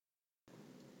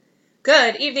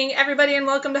Good evening, everybody, and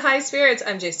welcome to High Spirits.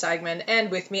 I'm Jace Steigman, and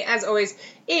with me, as always,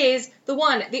 is the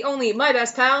one, the only, my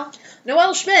best pal,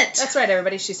 Noelle Schmidt. That's right,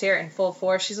 everybody. She's here in full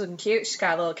force. She's looking cute. She's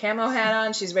got a little camo hat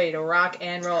on. She's ready to rock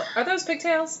and roll. Are those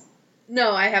pigtails?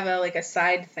 No, I have a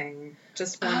side thing.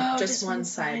 Just one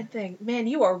side thing. Man,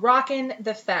 you are rocking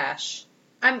the fash.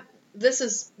 This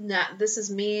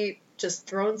is me just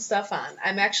throwing stuff on.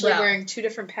 I'm actually wearing two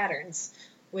different patterns,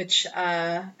 which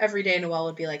every day Noelle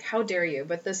would be like, "How dare you?"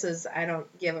 But this is, I don't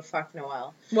give a fuck,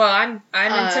 Noelle. Well, I'm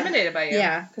intimidated by you.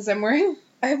 Yeah, because I'm wearing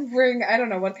I don't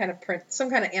know what kind of print, some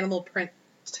kind of animal print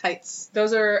tights.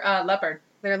 Those are leopard.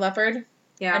 They're leopard.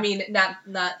 Yeah. I mean, not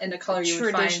in a color you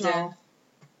would find in.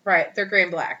 Right, they're gray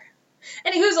and black.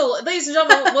 Anywho, ladies and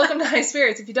gentlemen, welcome to High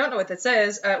Spirits. If you don't know what this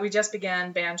is, we just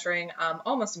began bantering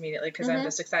almost immediately because I'm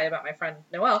just excited about my friend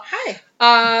Noelle.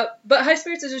 Hi. But High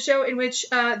Spirits is a show in which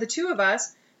the two of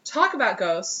us talk about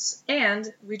ghosts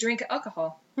and we drink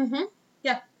alcohol. Mm-hmm.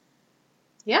 Yeah.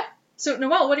 Yeah. So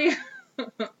Noelle, what are you?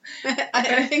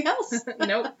 Anything else?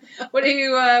 Nope. What are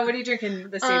you drinking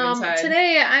this eventide?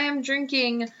 Today I am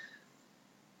drinking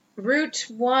Route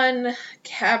 1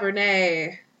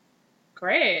 Cabernet.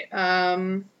 Great. Yeah,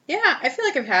 I feel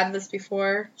like I've had this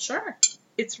before. Sure.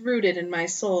 It's rooted in my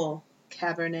soul.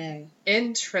 Cabernet.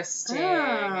 Interesting. Oh.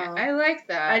 I like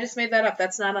that. I just made that up.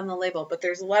 That's not on the label, but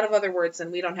there's a lot of other words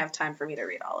and we don't have time for me to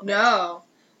read all of it. No.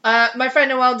 My friend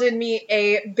Noelle did me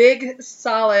a big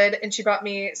solid and she brought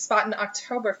me Spaten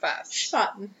Oktoberfest.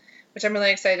 Spaten. Which I'm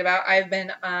really excited about. I've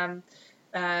been,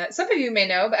 some of you may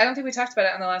know, but I don't think we talked about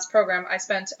it on the last program. I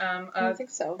spent I don't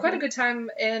think so. quite a good time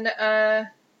in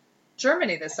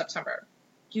Germany this September.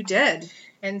 You did.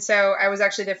 And so I was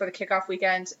actually there for the kickoff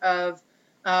weekend of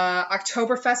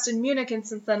Oktoberfest in Munich, and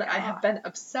since then I have been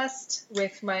obsessed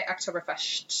with my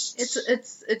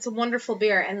Oktoberfest. It's a wonderful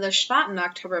beer, and the Spaten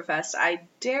Oktoberfest, I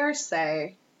dare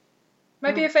say,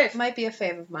 might be a fave. Might be a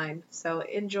fave of mine. So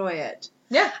enjoy it.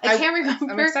 Yeah, I can't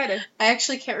remember. I'm excited. I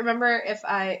actually can't remember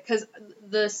because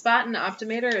the Spaten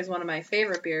Optimator is one of my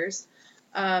favorite beers.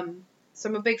 So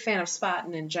I'm a big fan of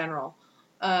Spaten in general.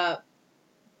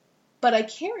 But I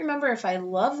can't remember if I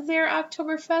love their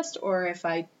Oktoberfest or if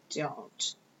I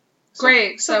don't.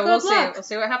 Great. So we'll see. Luck. We'll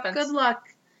see what happens. Good luck.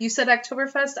 You said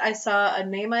Oktoberfest. I saw a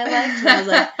name I liked, and I was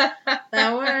like,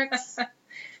 that works.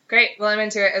 Great. Well, I'm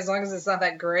into it as long as it's not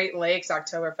that Great Lakes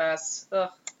Oktoberfest.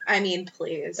 Ugh. I mean,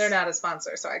 please. They're not a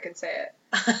sponsor, so I can say it.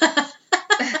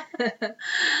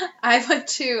 I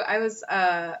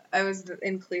was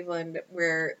in Cleveland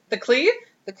where the Cleve,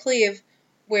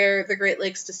 where the Great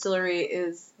Lakes Distillery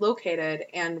is located,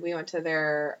 and we went to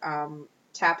their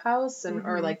tap house and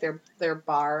or like their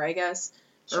bar, I guess,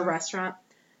 or restaurant,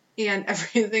 and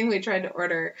everything we tried to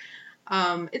order.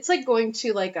 It's like going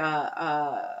to like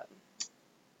a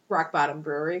Rock Bottom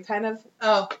Brewery kind of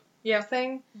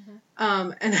thing.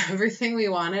 Mm-hmm. And everything we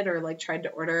wanted or like tried to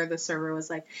order, the server was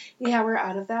like, "Yeah, we're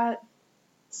out of that.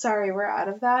 Sorry, we're out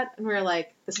of that." And we were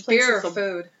like, "This place beer is or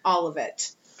food, all of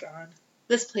it. God,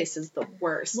 this place is the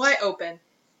worst." Why open?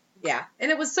 Yeah, and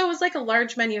it was like a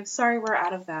large menu. Sorry, we're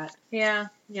out of that. Yeah.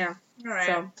 All right.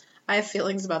 So I have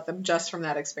feelings about them just from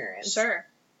that experience. Sure.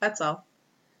 That's all.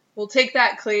 We'll take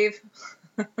that, Cleve.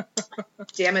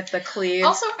 Damn it, the Cleve.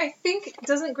 Also, I think,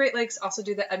 doesn't Great Lakes also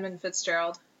do the Edmund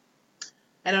Fitzgerald?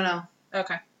 I don't know.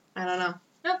 Okay. I don't know.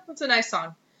 No, that's a nice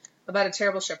song about a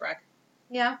terrible shipwreck.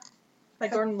 Yeah. By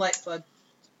Gordon Lightfoot.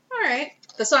 All right.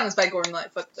 The song is by Gordon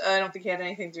Lightfoot. I don't think he had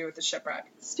anything to do with the shipwreck.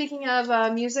 Speaking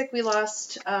of music, we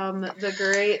lost the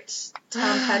great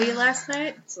Tom Petty last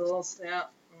night. It's a little,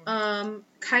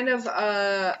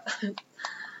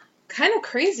 kind of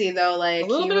crazy though. Like a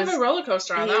little bit of a roller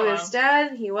coaster on that one. He was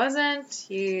dead. He wasn't.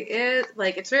 He is.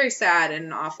 Like, it's very sad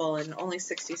and awful, and only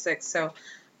 66. So,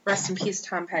 rest in peace,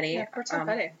 Tom Petty. Yeah, poor Tom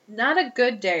Petty. Not a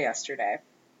good day yesterday.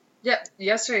 Yeah,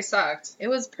 yesterday sucked. It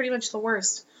was pretty much the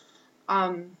worst.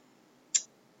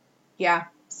 Yeah.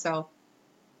 So,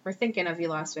 we're thinking of you,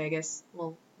 Las Vegas.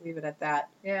 We'll leave it at that.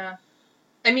 Yeah.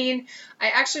 I mean, I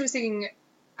actually was thinking.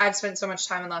 I've spent so much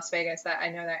time in Las Vegas that I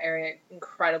know that area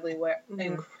incredibly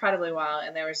well,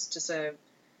 and there was just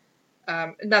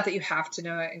not that you have to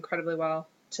know it incredibly well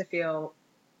to feel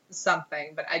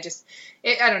something, but I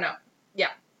don't know.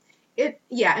 Yeah.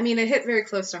 I mean, it hit very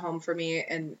close to home for me,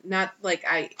 and not like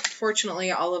fortunately,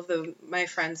 all of my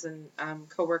friends and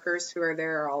coworkers who are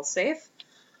there are all safe.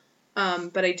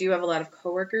 But I do have a lot of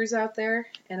coworkers out there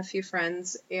and a few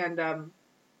friends, and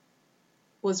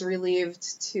was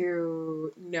relieved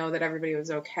to know that everybody was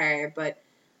okay. But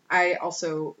I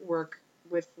also work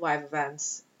with live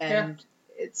events, and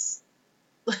it's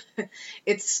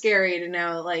scary to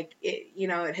know, like,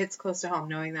 it hits close to home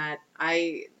knowing that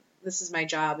this is my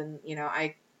job, and, you know,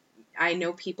 I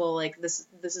know people, like, this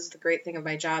is the great thing of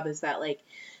my job, is that, like,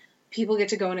 people get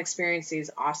to go and experience these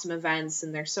awesome events,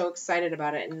 and they're so excited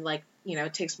about it, and, like, you know,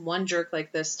 it takes one jerk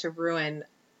like this to ruin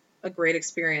a great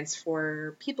experience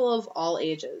for people of all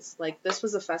ages. Like, this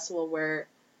was a festival where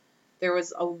there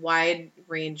was a wide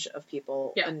range of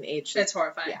people in age. It's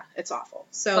horrifying. Yeah, it's awful.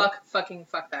 So fuck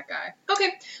that guy. Okay,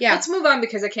 yeah. Let's move on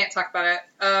because I can't talk about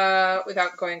it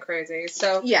without going crazy.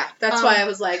 So yeah, that's why I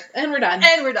was like, and we're done.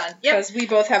 And we're done. Yep. Because we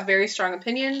both have very strong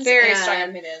opinions. Very strong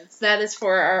opinions. That is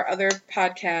for our other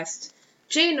podcast.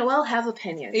 Jay and Noelle have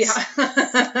opinions. Yeah.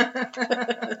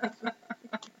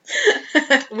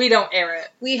 We don't air it.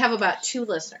 We have about 2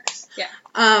 listeners. Yeah.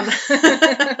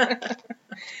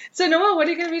 So, Noelle, what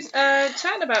are you going to be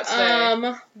chatting about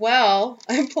today? Well,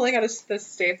 I'm pulling out this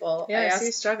staple. Yeah, I see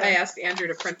you struggling. I asked Andrew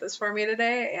to print this for me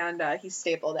today, and he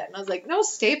stapled it. And I was like, no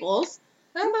staples.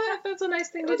 That's a nice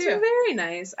thing to do. It's very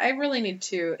nice. I really need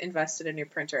to invest in a new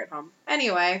printer at home.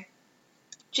 Anyway,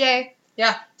 Jay.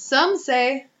 Yeah. Some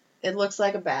say it looks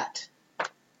like a bat.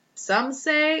 Some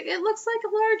say it looks like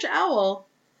a large owl.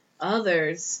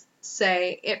 Others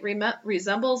say it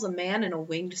resembles a man in a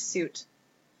winged suit.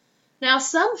 Now,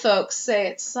 some folks say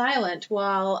it's silent,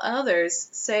 while others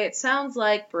say it sounds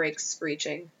like brakes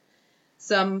screeching.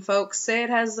 Some folks say it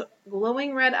has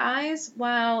glowing red eyes,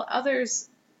 while others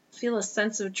feel a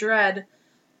sense of dread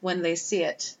when they see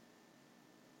it.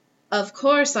 Of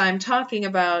course, I'm talking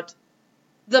about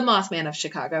the Mothman of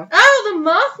Chicago. Oh, the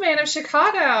Mothman of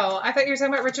Chicago. I thought you were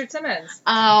talking about Richard Simmons.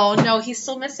 Oh, no, he's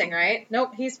still missing, right?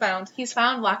 Nope, he's found. He's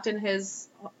found, locked in his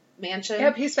mansion.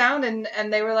 Yep, he's found,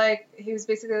 and they were like, he was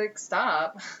basically like,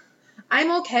 stop.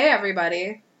 I'm okay,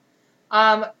 everybody.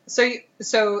 So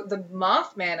the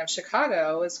Mothman of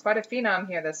Chicago is quite a phenom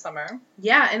here this summer.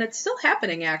 Yeah, and it's still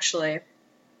happening, actually.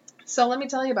 So let me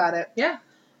tell you about it. Yeah.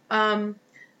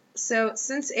 So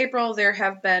since April, there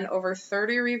have been over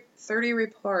 30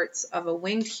 reports of a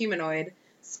winged humanoid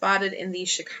spotted in the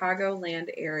Chicagoland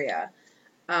area.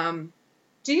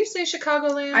 Do you say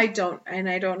Chicagoland? I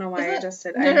don't know why I just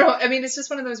did. No. I mean, it's just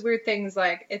one of those weird things.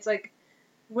 Like, it's like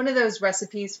one of those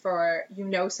recipes for, you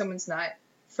know, someone's not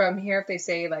from here if they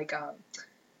say like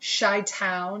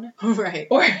Chi-Town, right,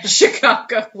 or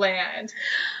Chicagoland.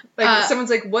 Like,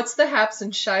 someone's like, "What's the haps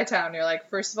in Chi-Town?" You're like,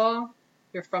 first of all,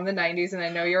 you're from the 90s, and I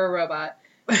know you're a robot.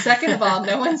 Second of all,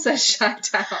 no one says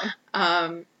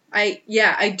Chi-Town.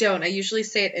 I don't. I usually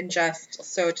say it in jest,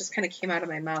 so it just kind of came out of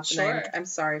my mouth. Sure. And I'm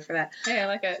sorry for that. Hey, I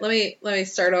like it. Let me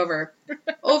start over.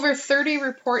 Over 30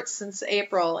 reports since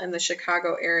April in the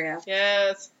Chicago area.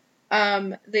 Yes.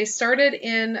 They started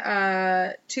in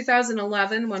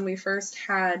 2011 when we first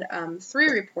had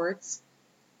 3 reports,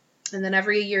 and then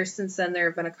every year since then there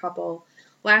have been a couple.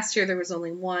 Last year there was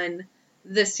only 1.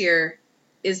 This year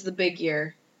is the big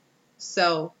year.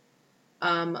 So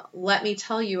let me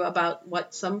tell you about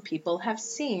what some people have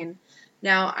seen.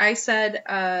 Now, I said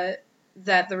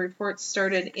that the reports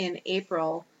started in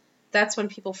April. That's when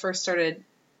people first started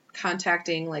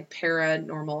contacting like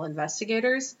paranormal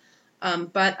investigators.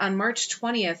 But on March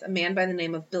 20th, a man by the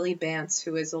name of Billy Bance,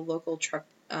 who is a local truck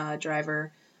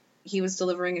driver, he was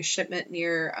delivering a shipment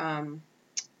near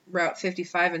Route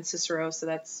 55 in Cicero, so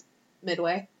that's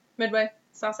Midway.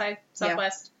 South side,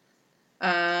 southwest.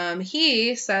 Yeah.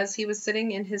 He says he was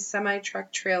sitting in his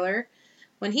semi-truck trailer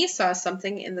when he saw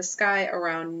something in the sky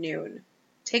around noon.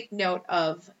 Take note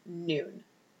of noon.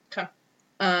 Okay.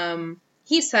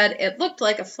 He said it looked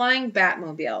like a flying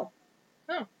Batmobile.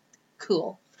 Oh.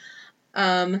 Cool.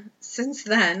 Since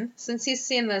then, since he's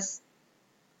seen this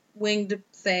winged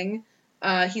thing,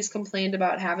 he's complained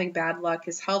about having bad luck.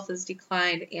 His health has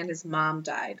declined, and his mom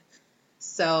died.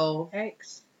 So,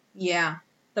 Yikes. Yeah.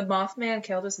 The Mothman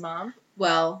killed his mom?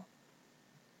 Well,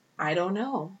 I don't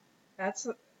know.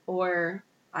 Or,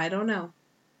 I don't know.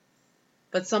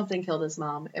 But something killed his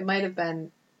mom. It might have been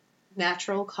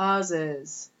natural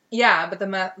causes. Yeah, but the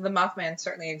Mothman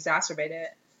certainly exacerbated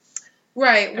it.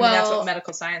 Right, I mean, that's what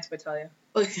medical science would tell you.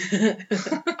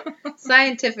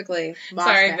 Scientifically. Mothman.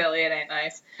 Sorry, Billy, it ain't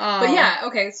nice. But yeah,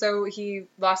 okay, so he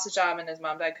lost his job and his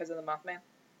mom died because of the Mothman?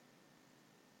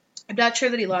 I'm not sure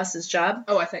that he lost his job.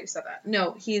 Oh, I thought you said that.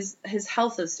 No, his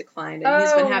health has declined, and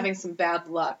he's been having some bad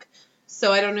luck.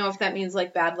 So I don't know if that means,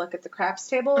 like, bad luck at the craps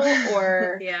table,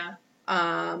 or... Yeah.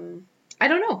 I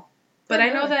don't know. But I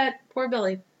know that poor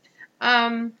Billy.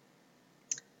 On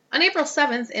April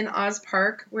 7th in Oz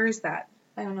Park, where is that?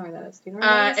 I don't know where that is. Do you know where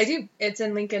that is? I do. It's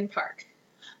in Lincoln Park.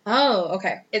 Oh,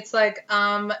 okay. It's like,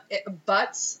 it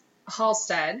butts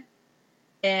Halstead,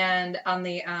 and on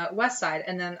the west side,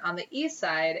 and then on the east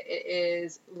side, it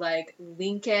is like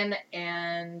Lincoln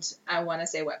and I want to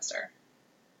say Webster.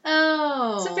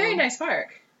 Oh. It's a very nice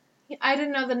park. I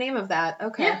didn't know the name of that.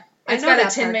 Okay. Yeah. I It's know got a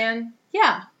that Tin park. Man.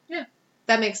 Yeah. Yeah.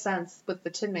 That makes sense with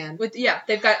the Tin Man.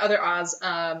 They've got other Oz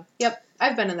Yep.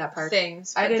 I've been in that park.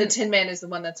 things. But the Tin Man is the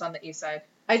one that's on the east side.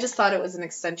 I just thought it was an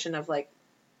extension of, like,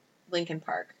 Lincoln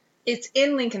Park. It's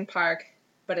in Lincoln Park,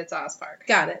 but it's Oz Park.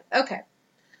 Got it. Okay.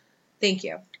 Thank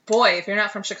you. Boy, if you're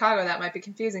not from Chicago, that might be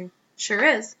confusing. Sure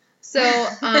is. So,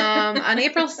 on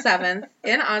April 7th,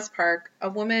 in Oz Park, a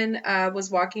woman was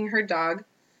walking her dog,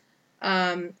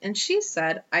 and she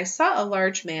said, I saw a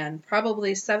large man,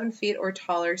 probably 7 feet or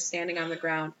taller, standing on the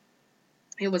ground.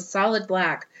 It was solid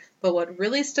black, but what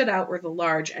really stood out were the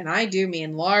large, and I do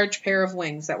mean large, pair of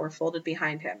wings that were folded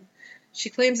behind him.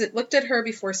 She claims it looked at her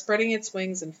before spreading its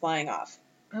wings and flying off.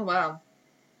 Oh, wow.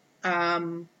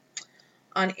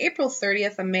 On April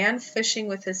 30th, a man fishing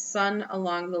with his son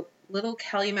along the Little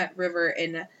Calumet River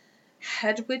in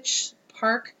Hedwich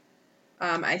Park,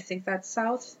 I think that's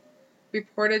south,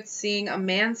 reported seeing a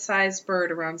man-sized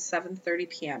bird around 7:30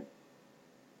 p.m.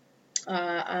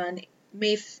 On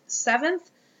May 7th,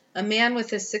 a man with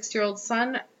his 6-year-old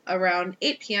son around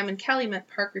 8 p.m. in Calumet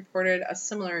Park reported a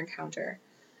similar encounter.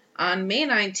 On May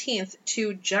 19th,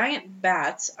 2 giant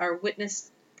bats are witnessed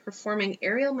performing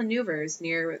aerial maneuvers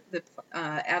near the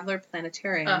Adler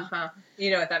Planetarium. Uh-huh.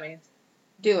 You know what that means.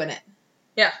 Doing it.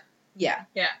 Yeah. Yeah.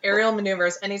 Yeah. Aerial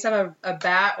maneuvers. Anytime a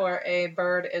bat or a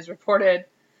bird is reported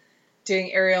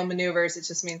doing aerial maneuvers, it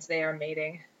just means they are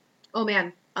mating. Oh,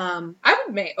 man. I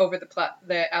would mate over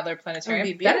the Adler Planetarium.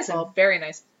 That would be That is a beautiful. very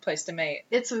nice place to mate.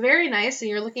 It's very nice, and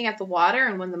you're looking at the water,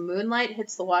 and when the moonlight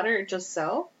hits the water, just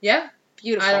so. Yeah.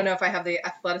 Beautiful. I don't know if I have the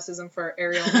athleticism for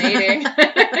aerial mating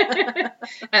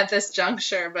at this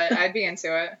juncture, but I'd be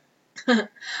into it.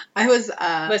 I was...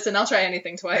 Listen, I'll try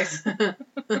anything twice.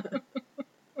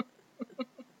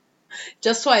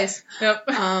 Just twice. Yep.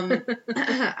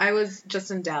 I was just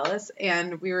in Dallas,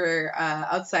 and we were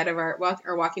outside of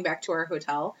walking back to our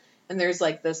hotel, and there's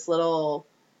like this little,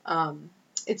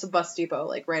 it's a bus depot,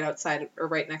 like right outside or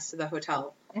right next to the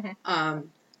hotel. Mm-hmm.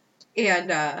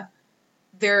 And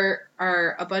there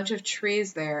are a bunch of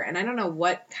trees there, and I don't know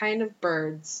what kind of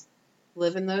birds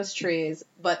live in those trees,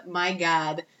 but my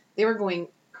God, they were going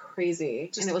crazy.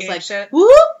 Just and it was ape like, shit.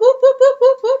 whoop, whoop, whoop, whoop,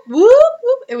 whoop, whoop, whoop,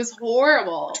 whoop. It was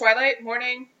horrible. Twilight,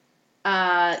 morning?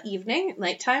 Evening,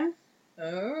 nighttime,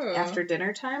 Oh. after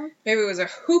dinner time. Maybe it was a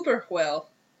whippoorwill.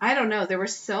 I don't know. There were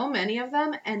so many of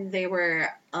them, and they were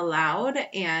loud,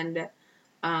 and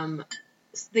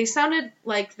they sounded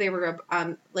like they were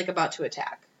like about to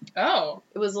attack. Oh.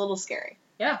 It was a little scary.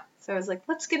 Yeah. So I was like,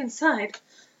 let's get inside.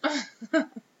 All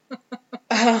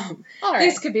right.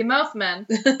 These could be Mothmen.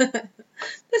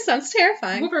 This sounds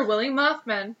terrifying. Whippoorwilly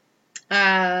Mothmen.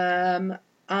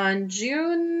 On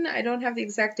June, I don't have the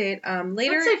exact date.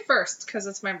 Later. Let's say 1st, because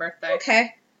it's my birthday.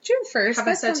 Okay. June 1st. Have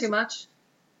I said too much?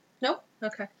 Nope.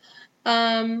 Okay.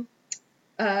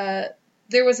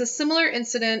 There was a similar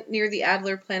incident near the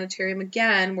Adler Planetarium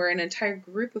again, where an entire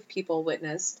group of people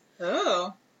witnessed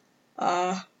Oh.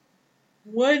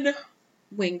 one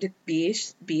winged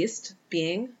beast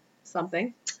being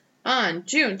something. On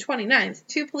June 29th,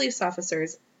 2 police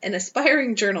officers, an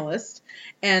aspiring journalist,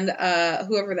 and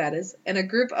whoever that is, and a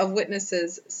group of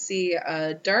witnesses see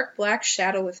a dark black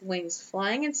shadow with wings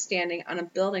flying and standing on a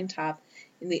building top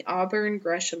in the Auburn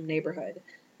Gresham neighborhood.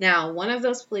 Now, one of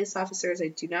those police officers, I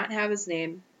do not have his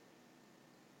name,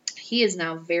 he is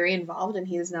now very involved, and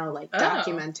he is now, like,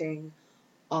 documenting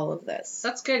all of this.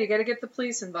 That's good. You got to get the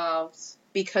police involved.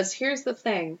 Because here's the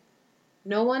thing.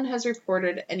 No one has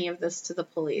reported any of this to the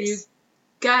police. You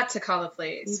got to call the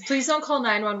police. Please don't call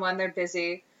 911. They're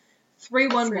busy.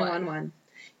 311. 311.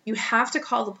 You have to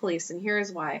call the police, and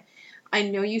here's why. I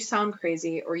know you sound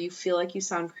crazy, or you feel like you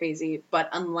sound crazy, but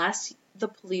unless the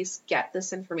police get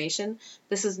this information,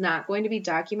 this is not going to be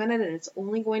documented, and it's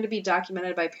only going to be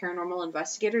documented by paranormal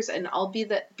investigators, and albeit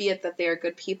that they are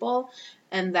good people,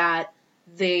 and that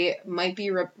they might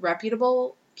be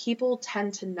reputable, people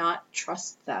tend to not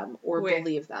trust them or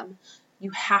believe them.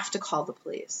 You have to call the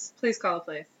police. Please call the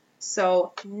police.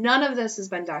 So none of this has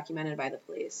been documented by the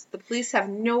police. The police have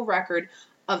no record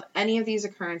of any of these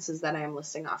occurrences that I am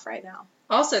listing off right now.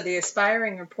 Also, the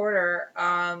aspiring reporter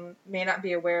may not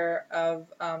be aware of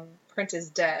Print is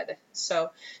Dead. So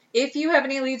if you have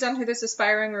any leads on who this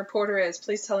aspiring reporter is,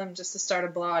 please tell him just to start a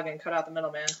blog and cut out the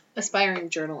middleman. Aspiring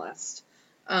journalist.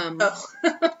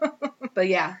 But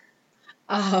yeah.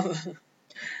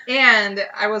 And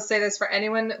I will say this for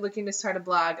anyone looking to start a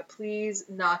blog, please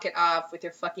knock it off with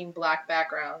your fucking black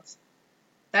backgrounds.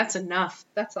 That's enough.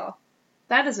 That's all.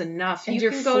 That is enough. And you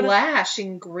your can go Flash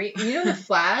in green. You know the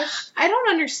Flash? I don't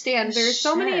understand. There's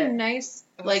so many Shit. nice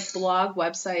like blog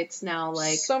websites now,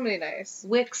 like so many nice.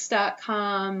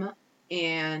 Wix.com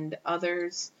and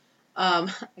others. I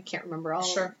can't remember all.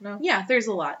 Sure, no. Yeah, there's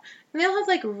a lot. And they'll have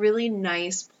like really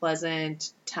nice,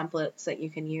 pleasant templates that you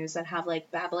can use that have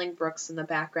like babbling brooks in the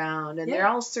background, and they're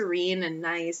all serene and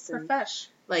nice and fresh,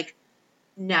 like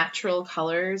natural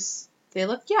colors. They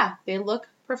look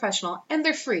professional, and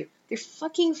they're free. They're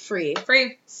fucking free.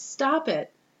 Free. Stop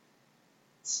it.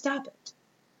 Stop it.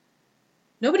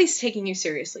 Nobody's taking you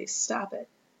seriously. Stop it.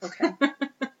 Okay.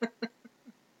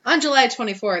 On July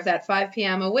 24th at 5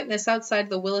 p.m., a witness outside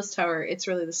the Willis Tower, it's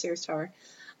really the Sears Tower,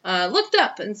 looked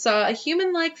up and saw a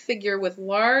human-like figure with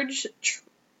large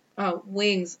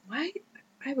wings. Why?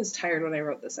 I was tired when I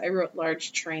wrote this. I wrote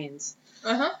large trains.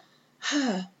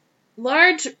 Uh-huh.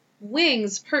 Large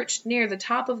wings perched near the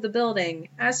top of the building.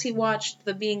 As he watched,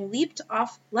 the being leaped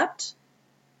off the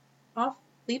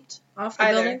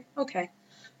building? Okay.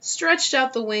 Stretched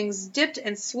out the wings, dipped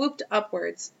and swooped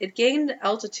upwards. It gained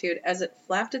altitude as it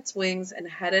flapped its wings and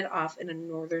headed off in a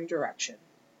northern direction.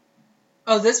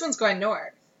 Oh, this one's going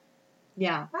north.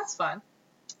 Yeah. That's fun.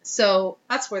 So...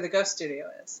 That's where the ghost studio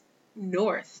is.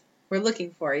 North. We're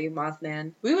looking for you,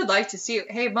 Mothman. We would like to see you.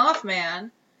 Hey,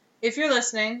 Mothman, if you're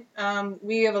listening,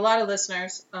 we have a lot of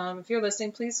listeners. If you're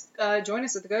listening, please join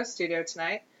us at the ghost studio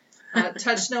tonight.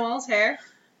 Touch Noelle's hair.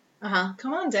 Uh-huh.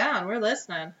 Come on down. We're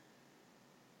listening.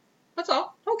 That's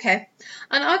all. Okay.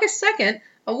 On August 2nd,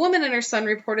 a woman and her son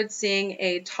reported seeing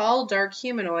a tall, dark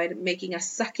humanoid making a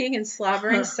sucking and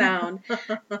slobbering sound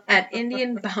at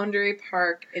Indian Boundary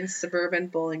Park in suburban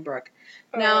Bolingbrook.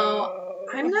 Now,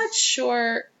 I'm not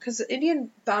sure, because Indian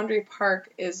Boundary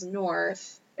Park is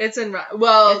north. It's in,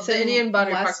 the Indian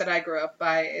Boundary Park that I grew up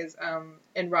by is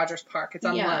in Rogers Park. It's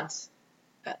on Lunt.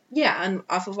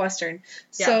 Off of Western.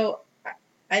 Yeah. So,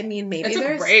 I mean, maybe it's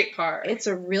a great park. It's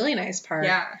a really nice park.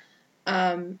 Yeah.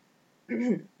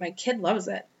 My kid loves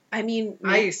it. I mean,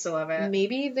 I used to love it.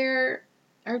 Maybe there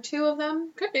are two of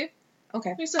them. Could be.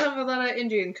 Okay. We used to have a lot of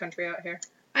Indian country out here.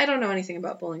 I don't know anything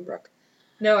about Bolingbrook.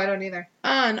 No, I don't either.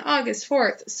 On August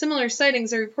 4th, similar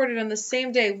sightings are reported on the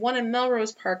same day, one in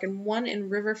Melrose Park and one in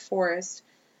River Forest.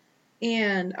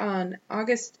 And on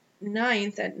August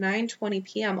 9th at 9:20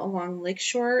 p.m. along North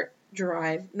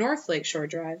Lakeshore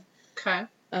Drive. Okay.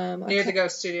 Near the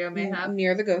ghost studio, mayhap.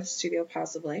 Near the ghost studio,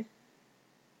 possibly.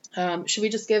 Should we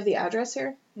just give the address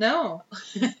here? No.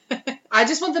 I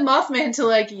just want the Mothman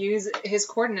to, use his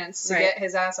coordinates to get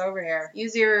his ass over here.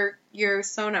 Use your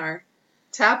sonar.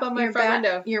 Tap on my front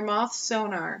window. Your moth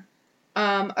sonar.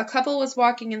 A couple was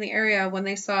walking in the area when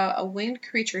they saw a winged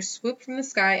creature swoop from the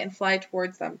sky and fly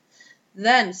towards them.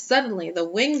 Then, suddenly, the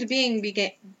winged being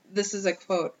began... This is a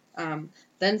quote.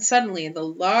 Then suddenly, the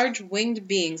large winged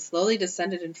being slowly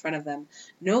descended in front of them,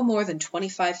 no more than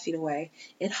 25 feet away.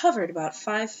 It hovered about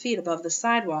 5 feet above the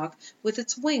sidewalk, with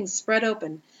its wings spread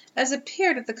open. As it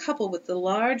peered at the couple with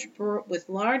large,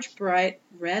 bright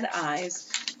red eyes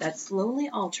that slowly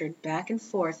altered back and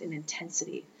forth in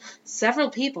intensity. Several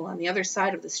people on the other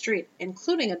side of the street,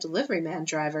 including a delivery man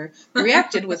driver,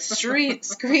 reacted with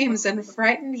screams and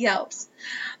frightened yelps.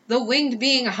 The winged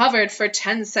being hovered for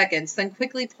 10 seconds, then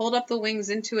quickly pulled up the wings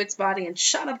into its body and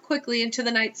shot up quickly into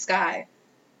the night sky.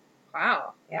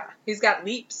 Wow. Yeah. He's got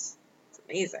leaps.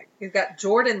 Amazing. He's got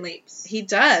Jordan leaps. He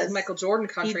does. It's Michael Jordan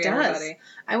country, he does. Everybody.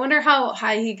 I wonder how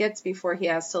high he gets before he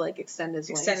has to, extend his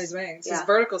wings. Extend his wings. Yeah. His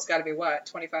vertical's got to be, what,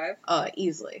 25?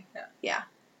 Easily. Yeah.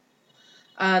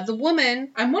 The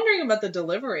woman... I'm wondering about the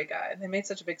delivery guy. They made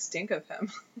such a big stink of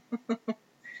him.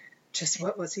 Just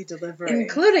what was he delivering?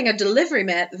 Including a delivery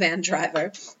van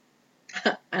driver.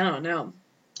 I don't know.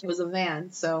 It was a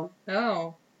van, so...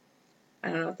 Oh. I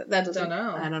don't know. That doesn't... Don't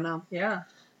know. I don't know. Yeah.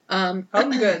 Home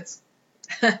goods.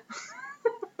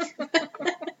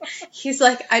 He's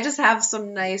like, I just have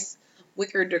some nice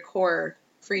wicker decor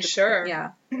for you to... Sure.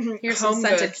 Yeah. Here's some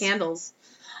scented candles.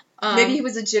 Maybe he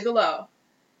was a gigolo.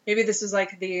 Maybe this was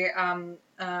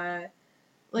the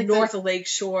North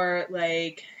Lakeshore,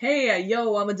 hey,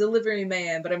 yo, I'm a delivery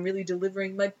man, but I'm really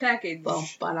delivering my package. Boom,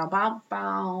 ba-da-bum,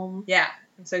 boom. Yeah.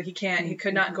 And so he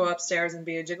could not go upstairs and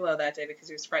be a gigolo that day because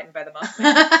he was frightened by the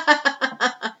Mothman.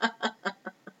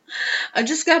 I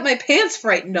just got my pants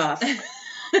frightened off. And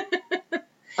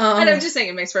I'm just saying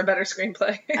it makes for a better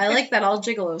screenplay. I like that all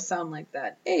gigolos sound like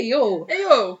that. Hey, yo. Hey,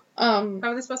 yo. How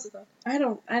are they supposed to sound?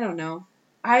 I don't know.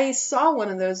 I saw one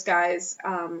of those guys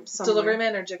somewhere. Delivery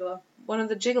man or gigolo? One of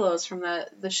the gigolos from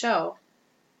the show.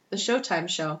 The Showtime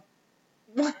show.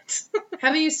 What?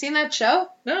 Haven't you seen that show?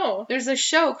 No. There's a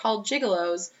show called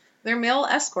Gigolos They're male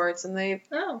escorts, and they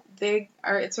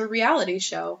are. It's a reality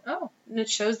show. Oh. And it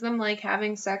shows them, like,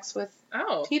 having sex with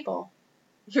people.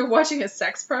 You're watching a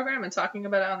sex program and talking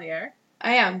about it on the air?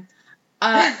 I am.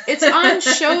 It's on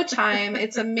Showtime.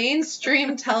 It's a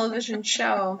mainstream television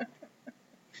show.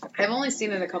 I've only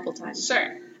seen it a couple times.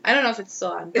 Sure. I don't know if it's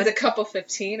still on. Is it couple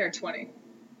 15 or 20?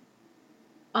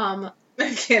 I'm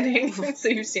kidding. So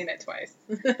you've seen it twice.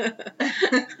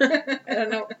 I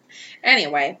don't know.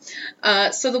 Anyway,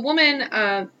 so the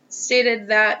woman stated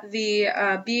that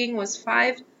the being was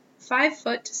 5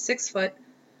 foot to 6 foot.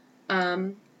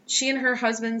 She and her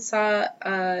husband saw,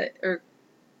 let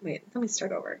me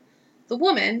start over. The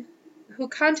woman who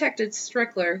contacted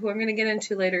Strickler, who I'm going to get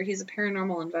into later, he's a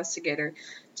paranormal investigator,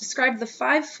 described the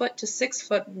 5 foot to 6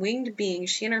 foot winged being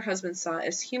she and her husband saw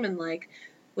as human-like,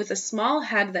 with a small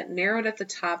head that narrowed at the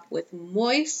top with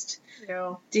moist,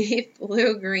 deep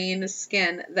blue-green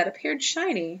skin that appeared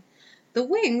shiny. The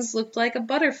wings looked like a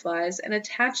butterfly's and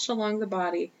attached along the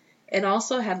body. It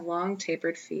also had long,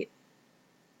 tapered feet.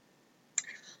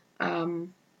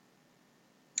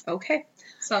 Okay.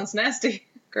 Sounds nasty.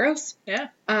 Gross. Yeah.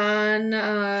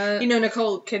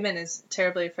 Nicole Kidman is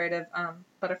terribly afraid of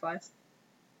butterflies.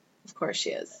 Of course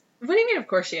she is. What do you mean, of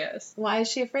course she is? Why is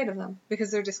she afraid of them?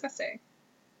 Because they're disgusting.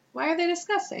 Why are they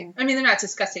disgusting? I mean, they're not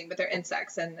disgusting, but they're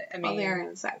insects, and they are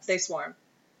insects. They swarm.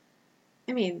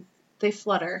 I mean, they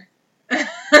flutter.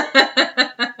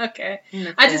 Okay.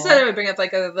 Nicole. I just thought I would bring up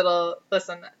like a little.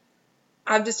 Listen,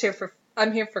 I'm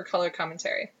here for color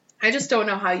commentary. I just don't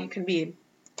know how you can be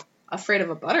afraid of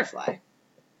a butterfly.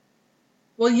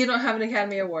 Well, you don't have an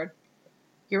Academy Award.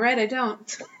 You're right, I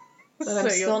don't. But I'm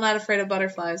still not afraid of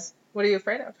butterflies. What are you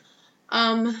afraid of?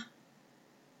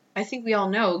 I think we all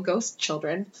know ghost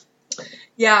children.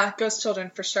 Yeah, ghost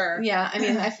children for sure. Yeah, I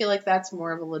mean, I feel like that's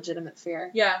more of a legitimate fear.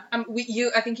 Yeah, I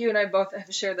think you and I both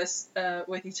have shared this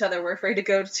with each other. We're afraid to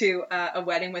go to a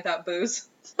wedding without booze.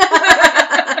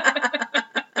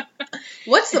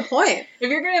 What's the point? If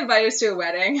you're going to invite us to a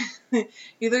wedding,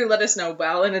 either let us know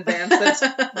well in advance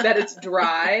that it's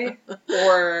dry,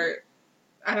 or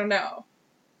I don't know.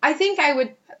 I think I'm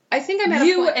at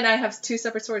You and I have two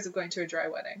separate stories of going to a dry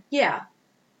wedding. Yeah.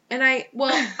 And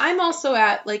I'm also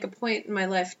at, like, a point in my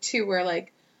life, too, where,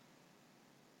 like,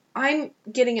 I'm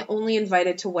getting only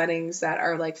invited to weddings that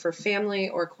are, like, for family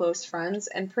or close friends,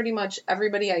 and pretty much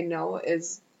everybody I know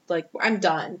is, like, I'm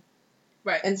done.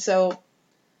 Right. And so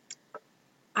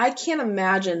I can't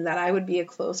imagine that I would be a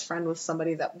close friend with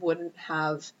somebody that wouldn't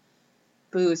have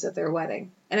booze at their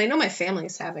wedding. And I know my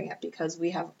family's having it because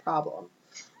we have a problem.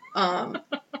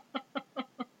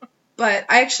 But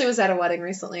I actually was at a wedding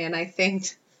recently, and I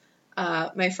thanked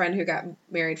my friend who got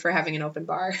married for having an open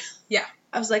bar. Yeah.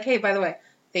 I was like, hey, by the way,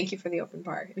 thank you for the open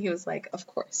bar. And he was like, of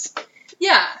course.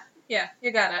 Yeah,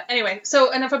 you got it. Anyway,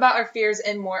 so enough about our fears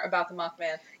and more about the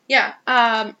Mothman. Yeah.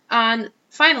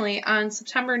 Finally, on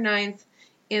September 9th,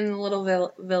 in the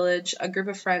little village, a group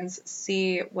of friends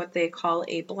see what they call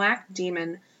a black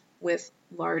demon with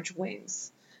large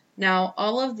wings. Now,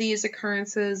 all of these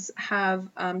occurrences have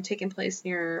taken place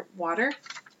near water.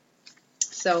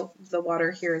 So the water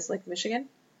here is Lake Michigan.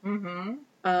 Mm-hmm.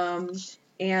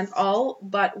 And all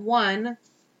but one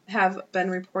have been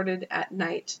reported at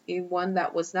night. The one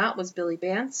that was not was Billy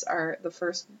Bance, the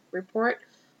first report,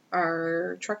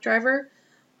 our truck driver,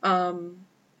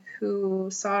 who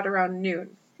saw it around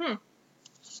noon.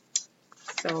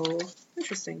 So,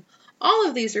 interesting. All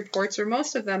of these reports, or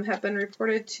most of them, have been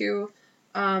reported to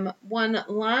one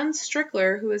Lon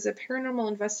Strickler, who is a paranormal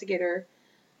investigator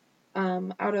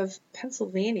out of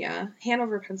Pennsylvania,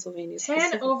 Hanover, Pennsylvania.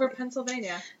 Hanover,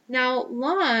 Pennsylvania. Now,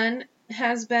 Lon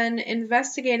has been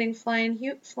investigating flying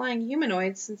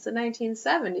humanoids since the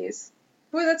 1970s.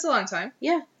 Boy, that's a long time.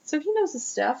 Yeah, so he knows his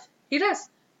stuff. He does.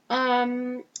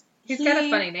 He's got a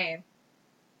funny name.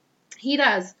 He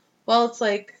does. Well, it's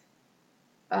like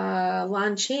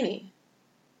Lon Chaney.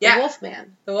 Yeah. The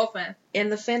Wolfman. The Wolfman.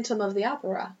 And the Phantom of the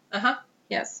Opera. Uh-huh.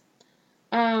 Yes.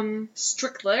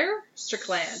 Strickler?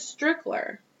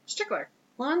 Strickler.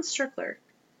 Lon Strickler.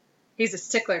 He's a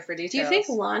stickler for details. Do you think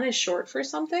Lon is short for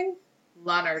something?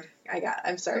 Leonard.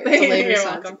 I'm sorry. It's a later You're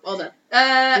song. welcome. Well done.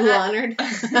 Leonard.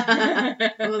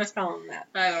 Let's call him that.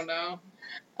 I don't know.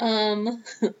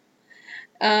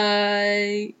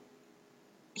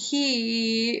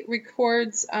 He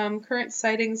records current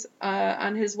sightings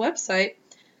on his website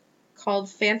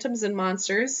called Phantoms and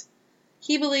Monsters.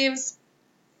 He believes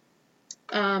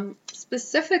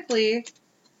specifically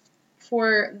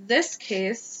for this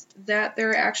case that there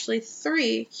are actually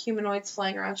 3 humanoids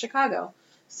flying around Chicago.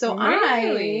 So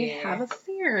really? I have a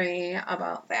theory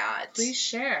about that. Please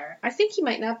share. I think he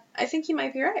might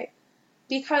be right.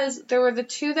 because there were the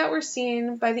two that were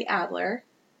seen by the Adler.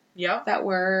 Yep. That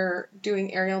were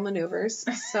doing aerial maneuvers.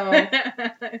 So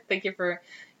thank you for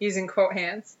using quote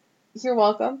hands. You're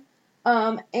welcome.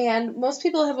 And most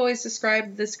people have always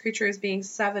described this creature as being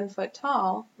 7 foot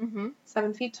tall,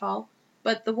 7 feet tall.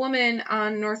 But the woman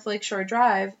on North Lakeshore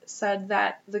Drive said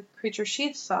that the creature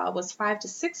she saw was 5 to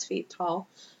 6 feet tall,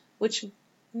 which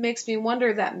makes me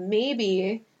wonder that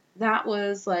maybe that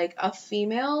was like a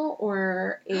female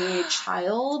or a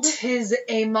child. 'Tis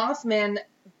a Mothman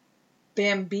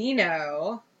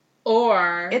Bambino,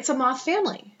 or it's a moth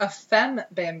family. A femme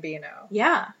Bambino.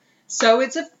 Yeah. So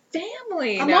it's a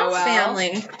family. A Noelle. moth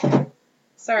family.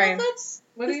 Sorry. Well,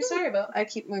 what are you sorry about? I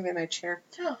keep moving my chair.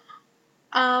 Oh.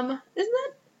 Isn't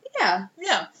that? Yeah.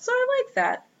 Yeah. So I like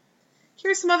that.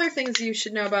 Here's some other things you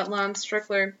should know about Lon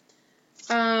Strickler.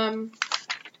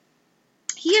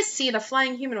 He has seen a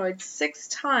flying humanoid 6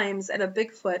 times and a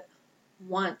Bigfoot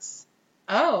once.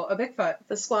 Oh, a Bigfoot.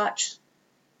 The Squatch.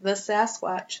 The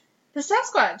Sasquatch. The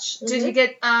Sasquatch. Mm-hmm. Did he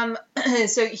get,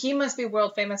 so he must be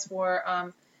world famous for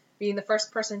being the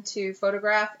first person to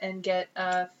photograph and get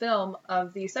a film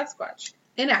of the Sasquatch.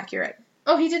 Inaccurate.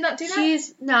 Oh, he did not do that?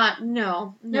 He's not,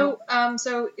 no.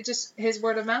 So it just his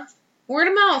word of mouth? Word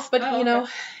of mouth, but you know,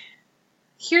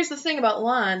 here's the thing about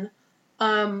Lon.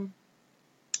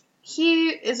 He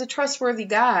is a trustworthy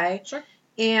guy. Sure.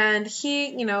 And he,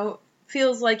 you know,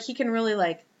 feels like he can really,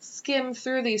 like, skim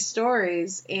through these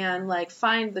stories and, like,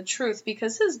 find the truth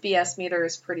because his BS meter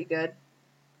is pretty good.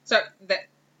 So,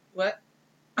 what?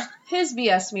 His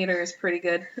BS meter is pretty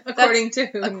good. According to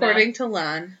who? According to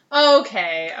Lon.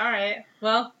 Okay, alright.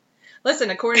 Well, listen,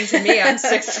 according to me, I'm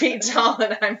 6 feet tall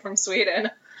and I'm from Sweden.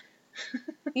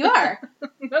 You are?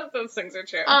 None of those things are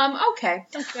true. Okay.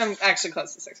 I'm actually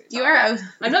close to 6 feet tall. You are?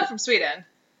 I'm not from Sweden.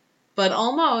 But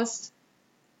almost.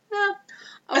 No.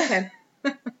 Okay.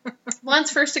 Lon's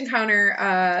first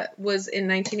encounter was in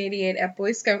 1988 at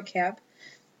Boy Scout camp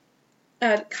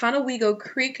at Conewago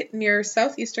Creek near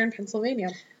southeastern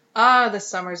Pennsylvania. Ah, the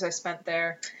summers I spent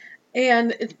there.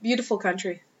 And it's beautiful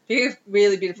country.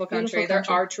 Really beautiful country. Their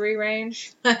archery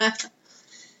range.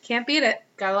 Can't beat it.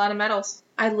 Got a lot of medals.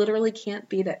 I literally can't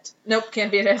beat it. Nope,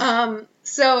 can't beat it.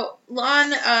 So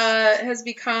Lon has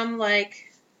become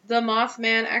like the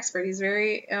Mothman expert. He's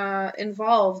very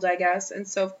involved, I guess. And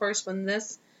so, of course, when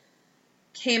this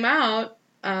came out,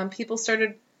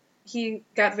 he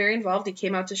got very involved. He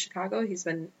came out to Chicago. He's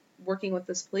been working with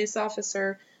this police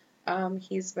officer.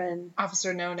 He's been...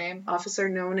 Officer No Name. Officer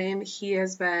No Name. He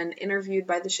has been interviewed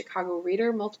by the Chicago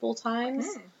Reader multiple times.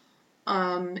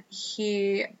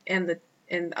 He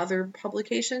and other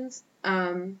publications.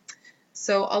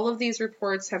 So all of these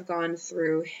reports have gone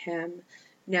through him.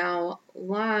 Now,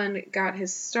 Lon got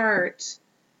his start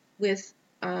with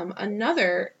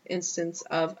another instance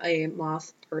of a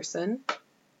moth person.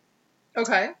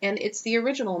 Okay. And it's the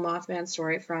original Mothman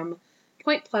story from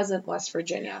Point Pleasant, West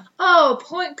Virginia. Oh,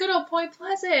 good old Point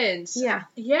Pleasant. Yeah.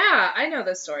 Yeah, I know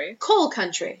this story. Coal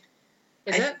country.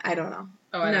 Is it? I don't know.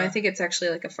 Oh, I know. I think it's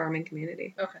actually like a farming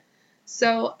community. Okay.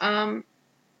 So,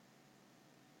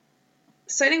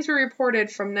 sightings were reported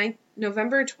from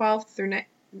November 12th through...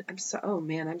 I'm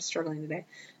struggling today.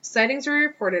 Sightings were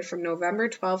reported from November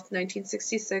 12th,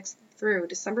 1966 through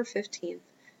December 15th,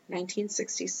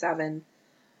 1967.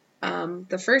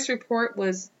 The first report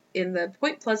was in the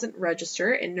Point Pleasant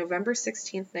Register in November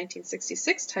 16th,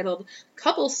 1966, titled,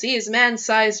 "Couple Sees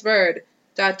Man-Sized Bird, ...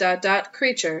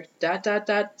 creature, ...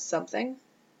 something."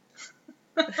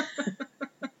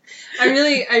 I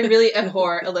really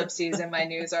abhor ellipses in my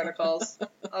news articles.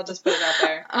 I'll just put it out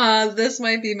there. This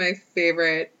might be my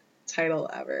favorite title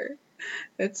ever.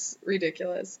 It's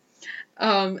ridiculous.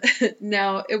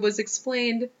 Now, it was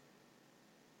explained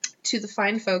to the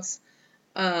fine folks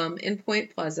in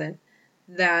Point Pleasant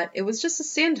that it was just a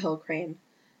sandhill crane.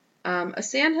 A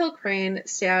sandhill crane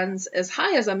stands as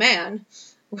high as a man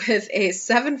with a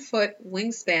 7-foot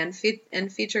wingspan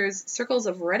and features circles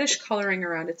of reddish coloring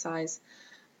around its eyes.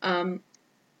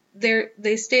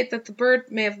 They state that the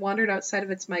bird may have wandered outside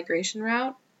of its migration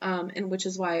route, and which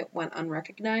is why it went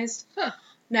unrecognized. Huh.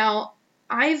 Now,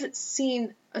 I've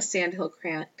seen a sandhill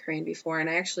crane before, and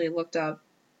I actually looked up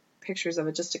pictures of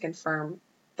it just to confirm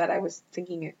that I was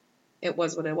thinking it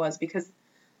was what it was, because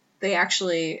they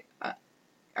actually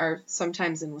are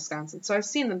sometimes in Wisconsin. So I've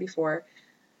seen them before.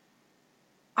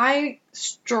 I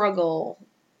struggle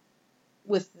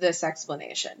with this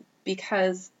explanation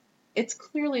because it's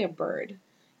clearly a bird.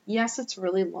 Yes, it's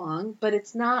really long, but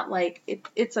it's not like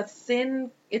it's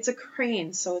a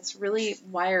crane, so it's really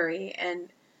wiry and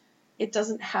it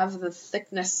doesn't have the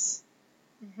thickness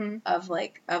of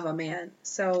a man.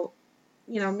 So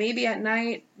maybe at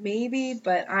night, maybe,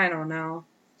 but I don't know.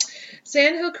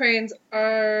 Sandhill cranes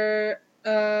are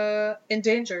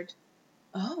endangered.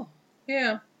 Oh.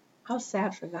 Yeah. How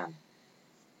sad for them.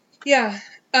 Yeah.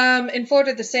 In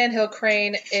Florida, the sandhill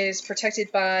crane is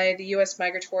protected by the U.S.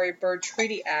 Migratory Bird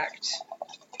Treaty Act.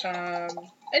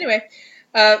 Anyway,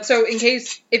 so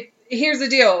here's the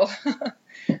deal.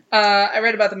 I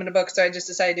read about them in a book, so I just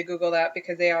decided to Google that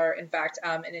because they are, in fact,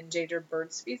 an endangered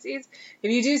bird species.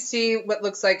 If you do see what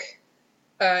looks like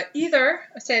either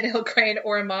a sandhill crane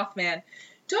or a Mothman,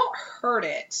 don't hurt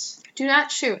it. Do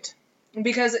not shoot.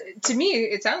 Because to me,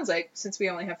 it sounds like, since we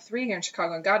only have 3 here in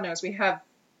Chicago, and God knows we have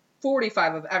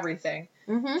 45 of everything,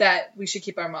 that we should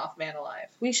keep our Mothman alive.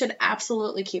 We should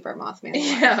absolutely keep our Mothman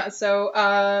alive. Yeah,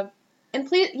 so... and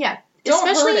please, don't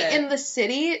especially hurt it. in the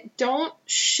city, don't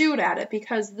shoot at it,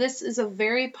 because this is a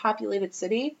very populated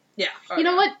city. Yeah. You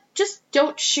know what? Just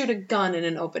don't shoot a gun in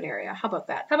an open area. How about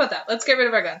that? Let's get rid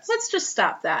of our guns. Let's just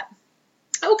stop that.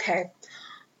 Okay.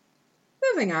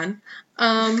 Moving on.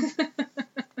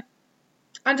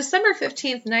 On December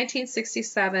 15th,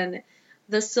 1967,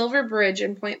 the Silver Bridge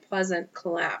in Point Pleasant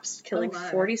collapsed, killing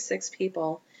 46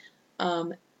 people.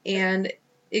 And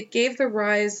it gave the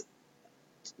rise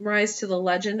to the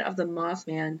legend of the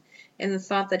Mothman and the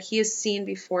thought that he is seen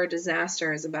before a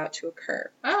disaster is about to occur.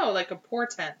 Oh, like a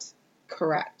portent.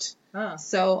 Correct. Oh.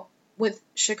 So with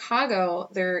Chicago,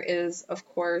 there is, of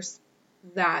course,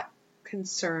 that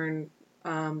concern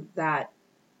that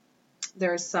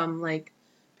there's some, like,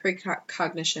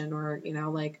 precognition or,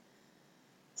 like,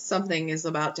 something is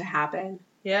about to happen.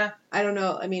 Yeah. I don't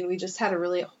know. I mean, we just had a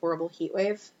really horrible heat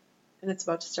wave, and it's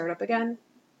about to start up again.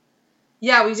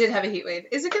 Yeah, we did have a heat wave.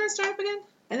 Is it going to start up again?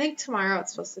 I think tomorrow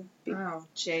it's supposed to be. Oh,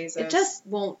 Jesus. It just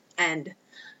won't end.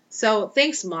 So,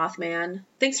 thanks, Mothman.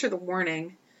 Thanks for the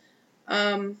warning.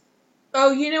 Oh,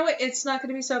 you know what? It's not going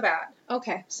to be so bad.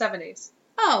 Okay. 70s.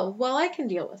 Oh, well, I can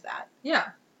deal with that. Yeah.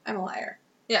 I'm a liar.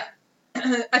 Yeah.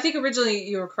 I think originally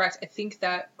you were correct. I think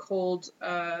that cold,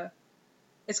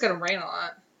 it's going to rain a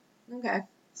lot. Okay.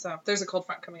 So, there's a cold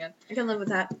front coming in. I can live with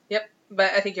that. Yep.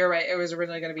 But I think you're right. It was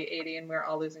originally going to be 80, and we're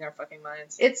all losing our fucking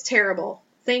minds. It's terrible.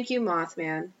 Thank you,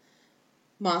 Mothman.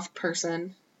 Moth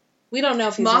person. We don't know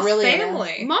if he's Moth really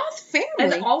family. Moth family.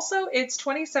 And also, it's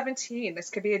 2017. This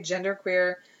could be a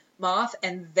genderqueer moth,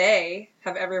 and they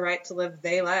have every right to live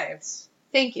their lives.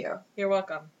 Thank you. You're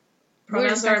welcome. We're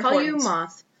just going to call you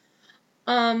Moth.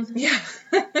 Yeah.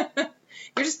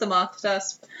 You're just the moth to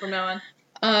us from now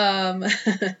on.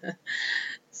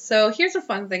 So here's a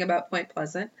fun thing about Point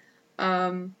Pleasant.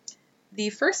 The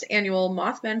first annual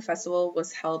Mothman Festival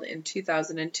was held in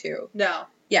 2002. No.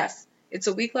 Yes. It's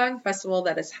a week-long festival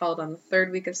that is held on the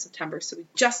 3rd week of September, so we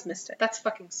just missed it. That's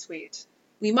fucking sweet.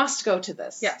 We must go to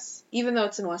this. Yes. Even though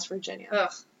it's in West Virginia.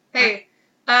 Ugh. Hey,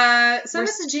 send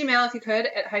us a Gmail if you could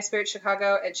at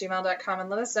highspiritchicago@gmail.com and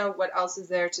let us know what else is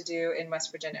there to do in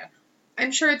West Virginia.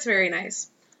 I'm sure it's very nice.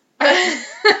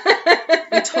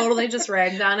 We totally just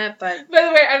ragged on it, but... By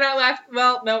the way, I'm not laughing.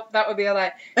 Well, no, that would be a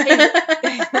lie.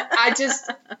 Hey,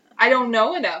 I don't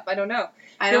know enough. I don't know.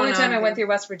 The only time I went through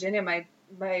West Virginia, I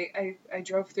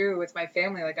drove through with my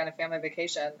family, like on a family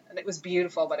vacation, and it was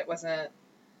beautiful, but it wasn't.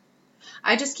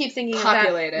 I just keep thinking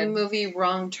populated. Of that movie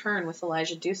Wrong Turn with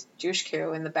Elijah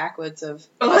Dushku in the backwoods of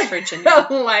West Virginia.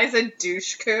 Eliza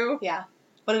Dushku? Yeah.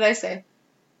 What did I say?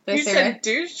 Did you I say said right?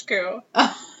 Dushku.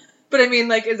 Oh. But I mean,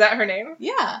 like, is that her name?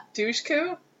 Yeah.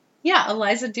 Dushku? Yeah,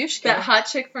 Eliza Dushku. That hot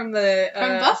chick from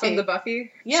Buffy. From the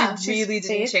Buffy? Yeah. She really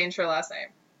didn't change her last name.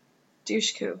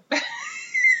 Dushku.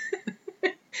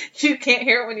 You can't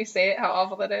hear it when you say it, how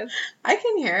awful that is? I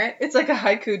can hear it. It's like a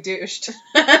haiku douched.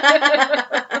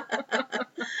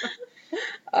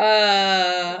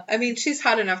 I mean, she's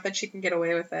hot enough that she can get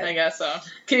away with it. I guess so.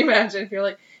 Can you imagine if you're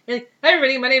like, hi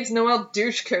everybody, my name's Noelle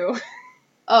Dushku.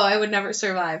 Oh, I would never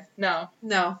survive. No.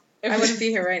 I wouldn't be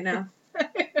here right now.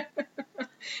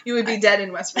 You would be dead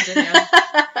in West Virginia.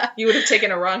 You would have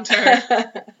taken a wrong turn.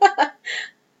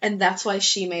 And that's why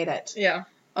she made it. Yeah.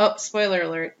 Oh, spoiler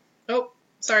alert. Oh,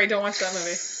 sorry, don't watch that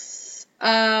movie.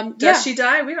 Does she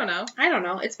die? We don't know. I don't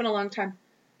know. It's been a long time.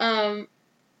 So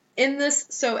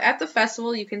at the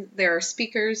festival, there are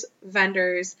speakers,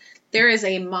 vendors. There is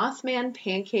a Mothman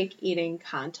pancake eating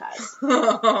contest.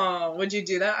 Would you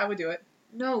do that? I would do it.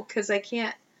 No, because I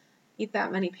can't eat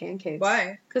that many pancakes.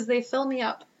 Why? Because they fill me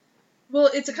up. Well,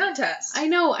 it's a contest. I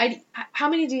know. How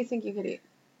many do you think you could eat?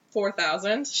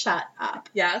 4,000. Shut up.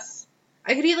 Yes.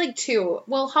 I could eat like 2.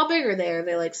 Well, how big are they? Are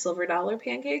they like silver dollar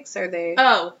pancakes? Are they?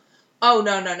 Oh, no.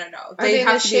 They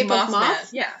have to the shape be of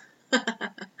moth? Yeah.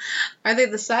 Are they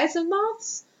the size of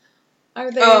moths? Are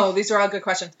they? Oh, these are all good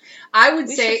questions. I would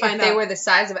We say should find if they out. were the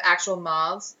size of actual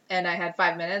moths and I had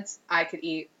 5 minutes, I could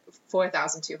eat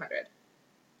 4,200.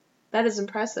 That is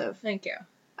impressive. Thank you.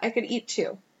 I could eat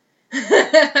 2. But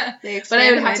I would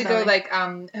expanded have my to go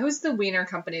belly. who's the wiener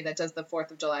company that does the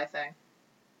 4th of July thing?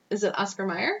 Is it Oscar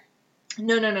Mayer?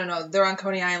 No. They're on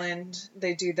Coney Island.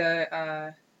 They do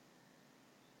the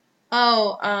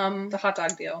hot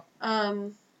dog deal.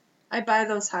 I buy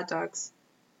those hot dogs.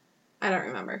 I don't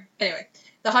remember. Anyway,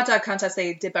 the hot dog contest,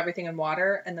 they dip everything in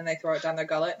water and then they throw it down their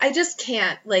gullet. I just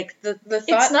can't. Like, the thought...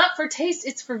 It's not for taste,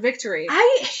 it's for victory.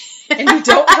 And you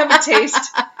don't have a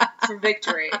taste for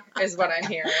victory, is what I'm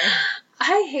hearing.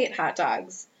 I hate hot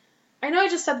dogs. I know I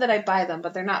just said that I buy them,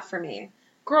 but they're not for me.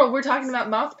 Girl, we're talking about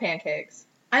moth pancakes.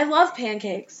 I love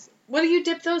pancakes. What do you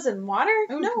dip those in? Water?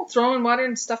 Oh, No. Throw in water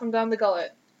and stuff them down the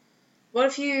gullet. What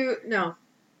if you... No.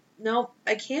 Nope,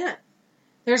 I can't.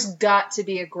 There's got to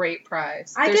be a great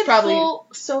prize. I There's get probably full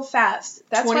so fast.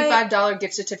 That's $25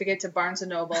 gift certificate to Barnes &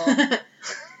 Noble.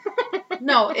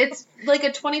 No, it's like a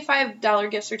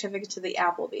 $25 gift certificate to the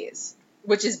Applebee's.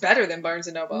 Which is better than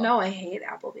Barnes & Noble. No, I hate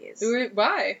Applebee's.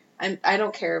 Why? I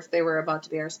don't care if they were about to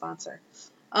be our sponsor.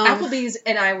 Applebee's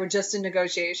and I were just in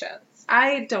negotiations.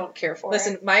 I don't care for it.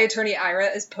 Listen, my attorney Ira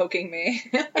is poking me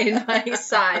in my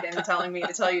side and telling me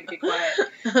to tell you to be quiet.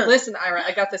 Listen, Ira,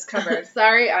 I got this covered.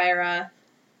 Sorry, Ira.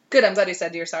 Good, I'm glad you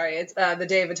said you're sorry. It's the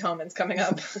Day of Atonement's coming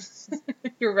up.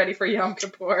 You're ready for Yom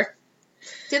Kippur.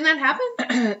 Didn't that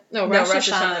happen? No, Rosh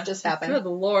Hashanah just happened. Good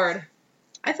Lord.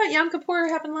 I thought Yom Kippur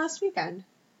happened last weekend.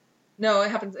 No,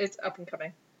 it happens. It's up and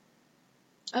coming.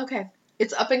 Okay.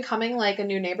 It's up and coming like a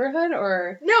new neighborhood,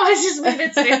 or? No, I just mean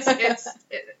it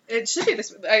should be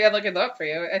this. I gotta look it up for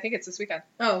you. I think it's this weekend.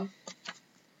 Oh.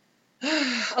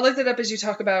 I looked it up as you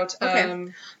talk about.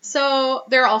 Okay. So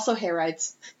there are also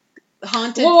hayrides.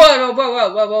 Haunted.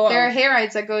 Whoa. There are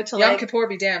hayrides that go to Yom Kippur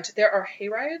be damned. There are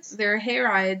hayrides? There are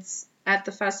hayrides at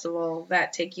the festival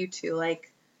that take you to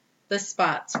like the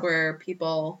spots where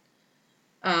people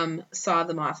saw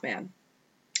the Mothman.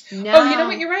 No. Oh, you know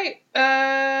what? You're right.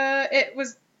 It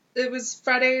was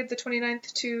Friday the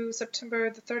 29th to September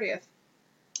the 30th.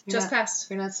 Passed.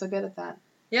 You're not so good at that.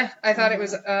 Yeah, I thought it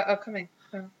was upcoming.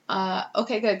 Oh.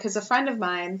 Okay, good. Because a friend of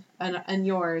mine and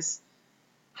yours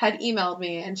had emailed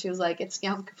me, and she was like, "It's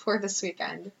Yom Kippur this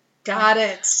weekend." Got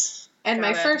it. And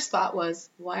my first thought was,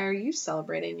 "Why are you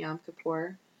celebrating Yom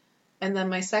Kippur?" And then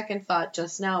my second thought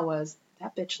just now was,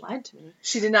 "That bitch lied to me."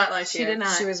 She did not lie to you. She did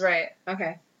not. She was right.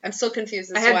 Okay. I'm still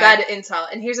confused. I had bad intel.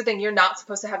 And here's the thing. You're not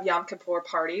supposed to have Yom Kippur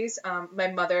parties.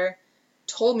 My mother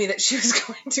told me that she was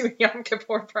going to a Yom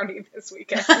Kippur party this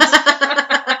weekend.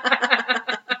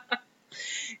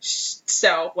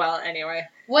 So, well, anyway.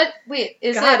 What? Wait,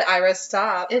 is God, it? Ira,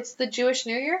 stop. It's the Jewish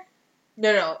New Year?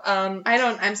 No.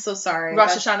 I'm so sorry.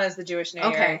 Rosh Hashanah is the Jewish New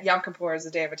Year. Okay. Yom Kippur is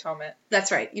the Day of Atonement.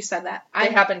 That's right. You said that.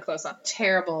 They happen close on.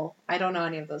 Terrible. I don't know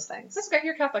any of those things. That's okay.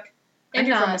 You're Catholic. And I'm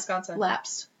you're from not. Wisconsin.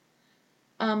 Lapsed.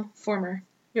 Former.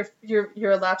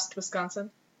 You're a lapsed Wisconsin.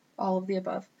 All of the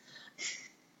above.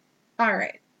 All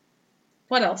right.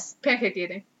 What else? Pancake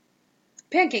eating.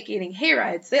 Pancake eating.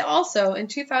 Hayrides. They also, in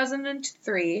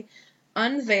 2003,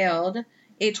 unveiled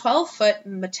a 12-foot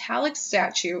metallic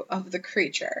statue of the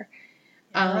creature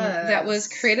that was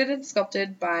created and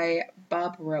sculpted by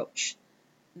Bob Roach.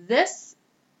 This,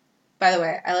 by the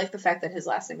way, I like the fact that his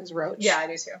last name is Roach. Yeah, I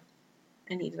do too.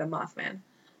 I needed a Mothman.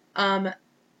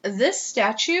 This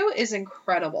statue is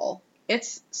incredible.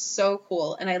 It's so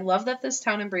cool, and I love that this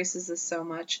town embraces this so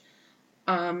much.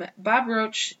 Bob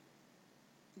Roach,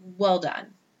 well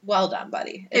done. Well done,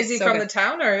 buddy. Is he from the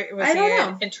town, or was he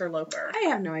an interloper? I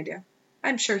have no idea.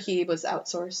 I'm sure he was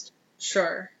outsourced.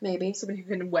 Sure. Maybe. Somebody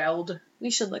who can weld.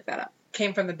 We should look that up.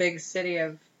 Came from the big city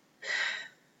of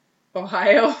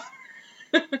Ohio.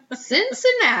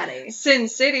 Cincinnati. Sin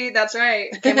City, that's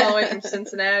right. Came all the way from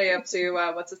Cincinnati up to,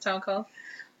 what's this town called?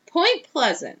 Point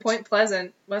Pleasant. Point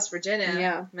Pleasant, West Virginia.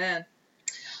 Yeah. Man.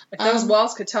 If those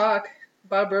walls could talk,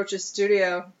 Bob Roach's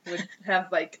studio would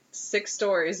have like 6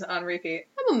 stories on repeat.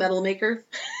 I'm a metal maker.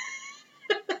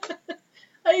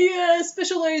 I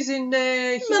specialize in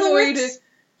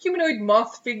humanoid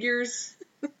moth figures.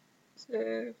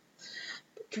 I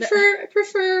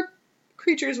prefer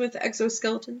creatures with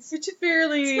exoskeletons. It's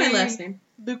fairly It's my last name.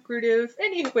 lucrative.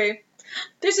 Anyway,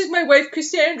 this is my wife,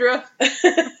 Cassandra.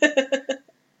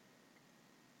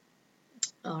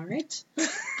 All right.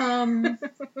 Sorry.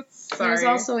 There's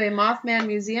also a Mothman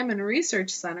Museum and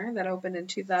Research Center that opened in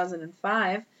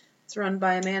 2005. It's run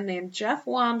by a man named Jeff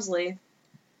Wamsley.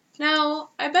 Now,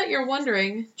 I bet you're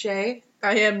wondering, Jay.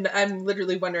 I'm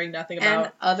literally wondering nothing about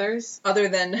and others. other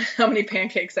than how many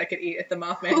pancakes I could eat at the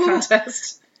Mothman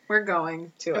contest. We're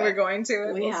going to it. We're going to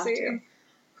it. We'll have see. to.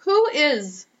 Who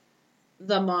is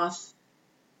the Moth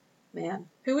man?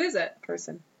 Who is it?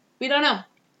 Person. We don't know.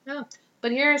 No.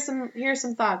 But here are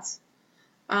some thoughts.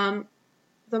 The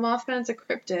Mothman's a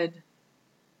cryptid.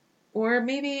 Or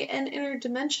maybe an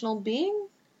interdimensional being?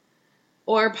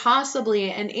 Or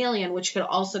possibly an alien, which could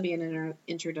also be an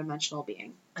interdimensional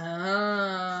being.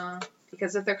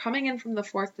 Because if they're coming in from the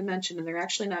fourth dimension and they're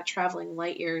actually not traveling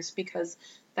light years, because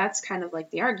that's kind of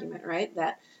like the argument, right?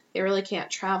 That they really can't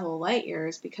travel light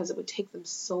years because it would take them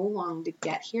so long to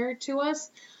get here to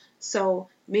us. So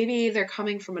maybe they're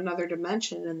coming from another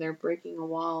dimension and they're breaking a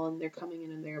wall and they're coming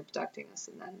in and they're abducting us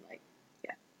and then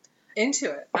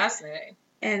Into it. Fascinating.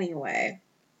 Anyway,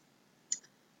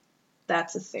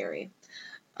 that's a theory.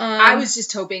 I was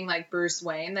just hoping, like Bruce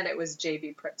Wayne, that it was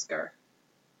JB Pritzker.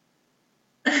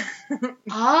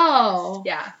 Oh.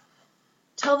 Yeah.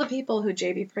 Tell the people who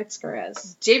JB Pritzker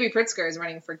is. JB Pritzker is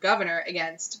running for governor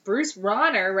against Bruce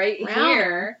Rauner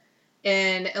here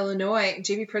in Illinois.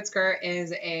 JB Pritzker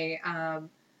is a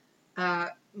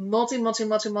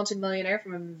multi-millionaire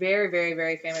from a very, very,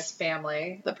 very famous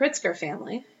family. The Pritzker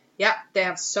family. Yeah, they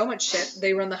have so much shit.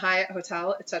 They run the Hyatt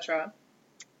Hotel, etc.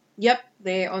 Yep,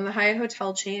 they own the Hyatt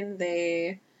Hotel chain.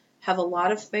 They have a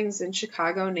lot of things in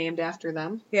Chicago named after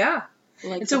them. Yeah.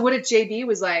 Like and so what if JB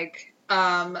was like,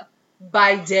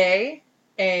 by day,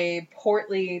 a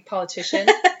portly politician?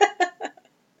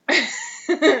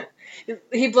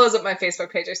 He blows up my Facebook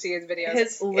page. I see his videos.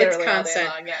 It's literally constant.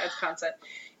 all day long. Yeah, it's constant.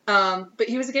 But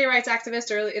he was a gay rights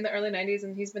activist in the early 90s,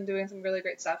 and he's been doing some really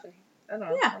great stuff. And I don't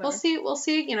know. Yeah, whatever. we'll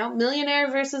see, millionaire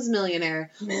versus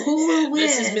millionaire. Who will win?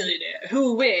 Versus millionaire. Who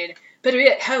will win? Better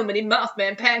yet, how many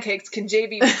Mothman pancakes can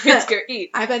JB Pritzker eat?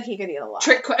 I bet he could eat a lot.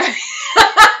 Trick question.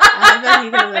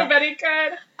 I bet he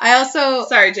could. I also...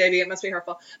 Sorry, JB, it must be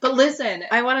hurtful. But listen.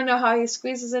 I want to know how he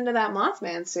squeezes into that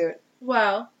Mothman suit.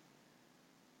 Well,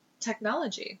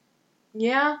 technology.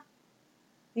 Yeah.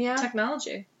 Yeah.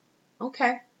 Technology.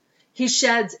 Okay. He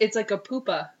sheds. It's like a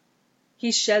poopa.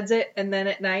 He sheds it, and then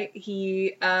at night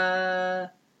he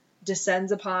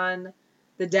descends upon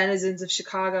the denizens of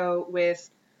Chicago with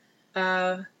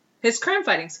his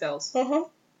crime-fighting skills. Uh-huh.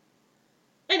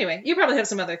 Anyway, you probably have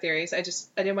some other theories. I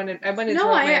didn't want to. I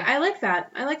like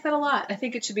that. I like that a lot. I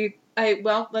think it should be.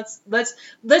 Let's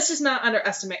just not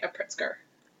underestimate a Pritzker.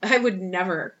 I would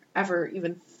never ever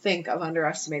even think of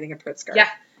underestimating a Pritzker. Yeah,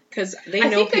 because they I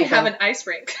know think people. they have an ice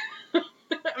rink.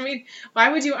 I mean, why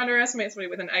would you underestimate somebody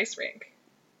with an ice rink?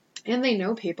 And they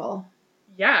know people.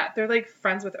 Yeah, they're like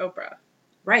friends with Oprah.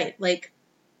 Right,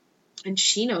 and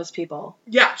she knows people.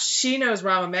 Yeah, she knows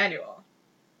Rahm Emanuel.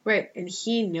 Right, and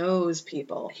he knows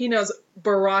people. He knows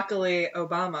Barack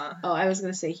Obama. Oh, I was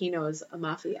going to say he knows a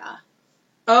mafia.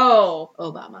 Oh.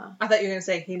 Obama. I thought you were going to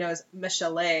say he knows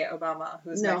Michelle Obama,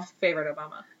 who's my favorite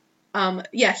Obama.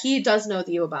 Yeah, he does know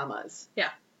the Obamas.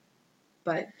 Yeah.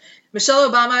 But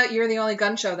Michelle Obama, you're the only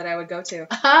gun show that I would go to.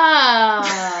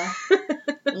 Ah.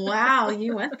 Wow,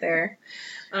 you went there.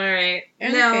 All right.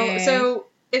 Okay. No, so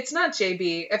it's not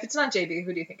JB. If it's not JB,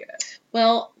 who do you think it is?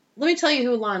 Well, let me tell you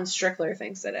who Lon Strickler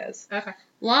thinks it is. Okay.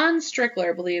 Lon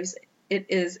Strickler believes it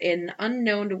is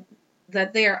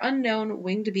that they are unknown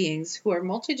winged beings who are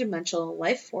multidimensional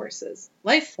life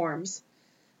forms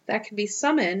that can be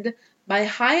summoned by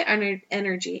high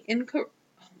energy. Oh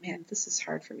man, this is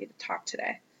hard for me to talk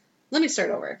today. Let me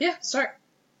start over. Yeah, start.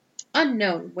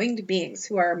 Unknown winged beings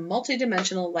who are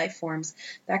multidimensional life forms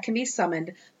that can be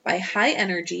summoned by high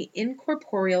energy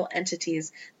incorporeal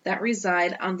entities that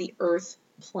reside on the Earth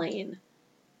plane.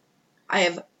 I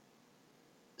have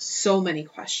so many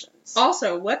questions.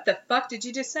 Also, what the fuck did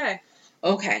you just say?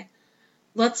 Okay,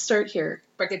 let's start here.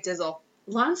 Frick it dizzle.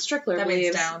 Lon Strickler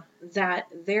believes that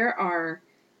there are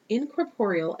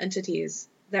incorporeal entities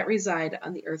that reside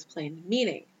on the Earth plane,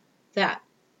 meaning that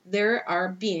there are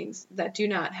beings that do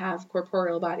not have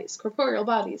corporeal bodies. Corporeal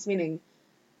bodies meaning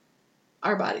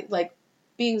our body, like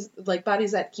beings, like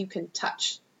bodies that you can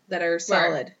touch, that are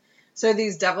solid. Right. So are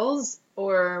these devils,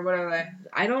 or what are they?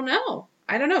 I don't know.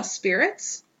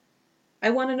 Spirits? I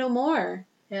want to know more.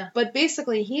 Yeah. But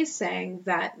basically he's saying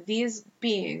that these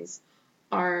beings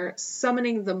are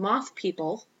summoning the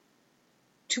Moth-people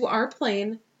to our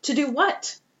plane to do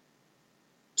what?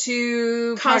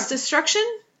 To cause destruction?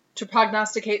 To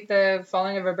prognosticate the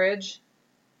falling of a bridge?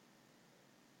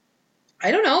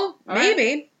 I don't know.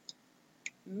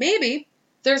 Maybe.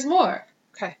 There's more.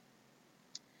 Okay.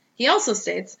 He also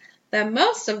states that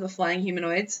most of the flying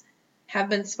humanoids have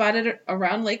been spotted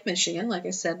around Lake Michigan, like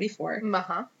I said before.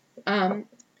 Uh-huh. And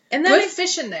good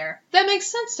fish in there. That makes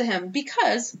sense to him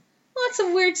because lots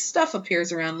of weird stuff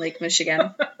appears around Lake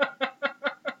Michigan.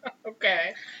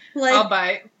 Okay. like I'll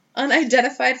bite.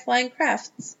 unidentified flying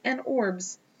crafts and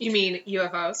orbs. You mean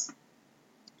UFOs?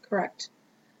 Correct.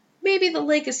 Maybe the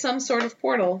lake is some sort of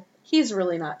portal. He's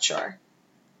really not sure.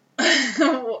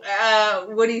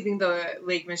 What do you think the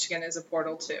Lake Michigan is a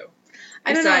portal to?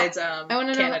 Besides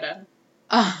Canada.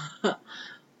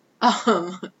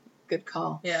 Good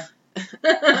call. Yeah.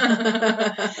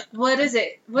 What is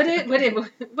it? What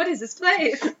is this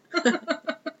place?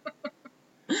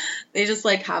 They just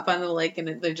like hop on the lake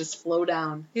and they just flow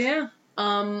down. Yeah.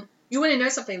 You want to know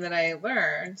something that I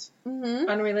learned,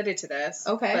 unrelated to this?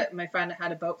 Okay. But my friend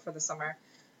had a boat for the summer.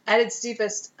 At its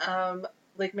deepest,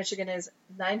 Lake Michigan is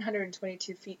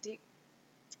 922 feet deep.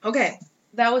 Okay.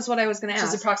 That was what I was going to ask.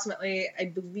 Which is approximately, I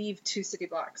believe, 2 city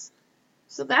blocks.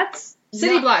 So that's...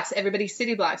 City blocks, everybody,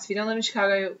 city blocks. If you don't live in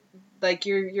Chicago, like,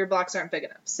 your blocks aren't big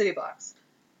enough. City blocks.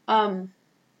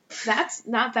 That's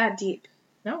not that deep.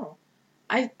 No.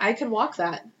 I could walk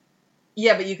that.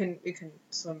 Yeah, but you can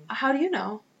swim. How do you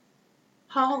know?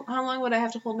 How long would I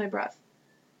have to hold my breath?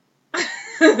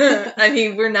 I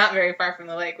mean, we're not very far from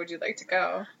the lake. Would you like to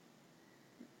go?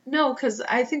 No, because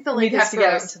I think the lake We'd is have to gross.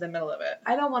 get out into the middle of it.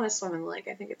 I don't want to swim in the lake.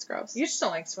 I think it's gross. You just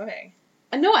don't like swimming.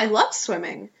 No, I love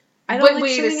swimming. I don't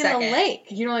like swimming in the lake.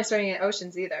 You don't like swimming in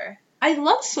oceans either. I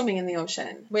love swimming in the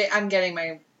ocean. Wait, I'm getting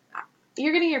my...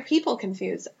 You're getting your people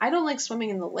confused. I don't like swimming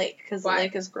in the lake because the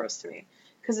lake is gross to me.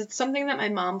 Because it's something that my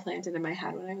mom planted in my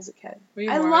head when I was a kid.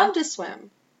 I love to swim.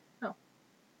 Oh.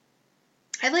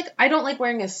 I don't like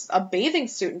wearing a bathing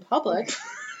suit in public.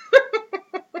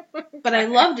 But I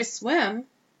love to swim.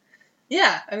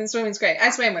 Yeah, I mean, swimming's great. I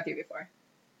swam with you before.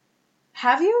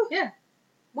 Have you? Yeah.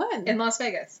 When? In Las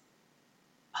Vegas.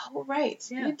 Oh, right.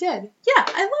 Yeah. You did. Yeah,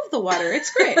 I love the water.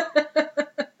 It's great.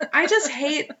 I just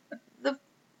hate the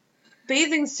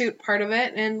bathing suit part of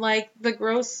it and, like, the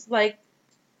gross, like,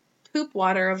 poop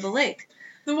water of the lake.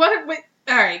 The water... Wait,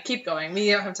 all right, keep going. We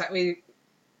don't have time.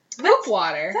 Poop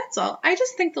water. That's all. I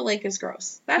just think the lake is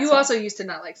gross. That's You all. also used to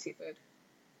not like seafood.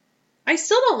 I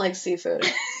still don't like seafood.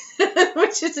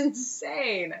 Which is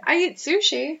insane. I eat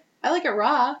sushi. I like it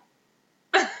raw.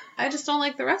 I just don't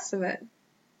like the rest of it.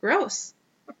 Gross.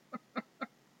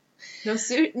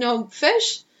 No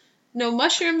fish, no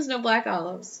mushrooms, no black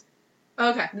olives.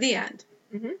 Okay. The end.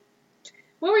 Mm-hmm.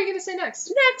 What were you going to say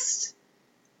next? Next.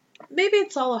 Maybe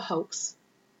it's all a hoax.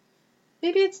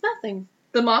 Maybe it's nothing.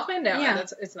 The Mothman? No, Yeah.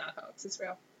 It's not a hoax. It's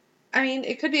real. I mean,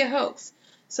 it could be a hoax.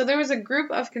 So there was a group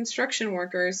of construction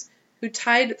workers who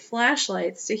tied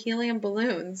flashlights to helium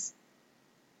balloons.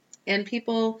 And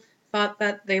people thought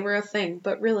that they were a thing.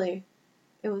 But really,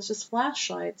 it was just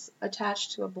flashlights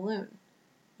attached to a balloon.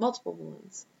 Multiple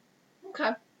balloons.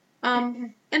 Okay.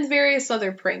 And various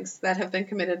other pranks that have been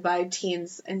committed by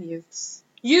teens and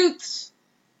youths.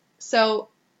 So,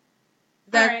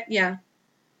 that, All right. yeah.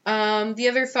 The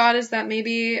other thought is that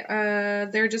maybe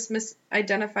they're just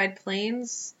misidentified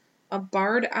planes. A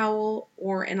barred owl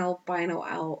or an albino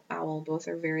owl. Both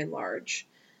are very large.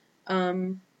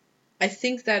 I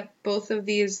think that both of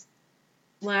these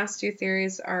last two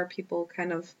theories are people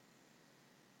kind of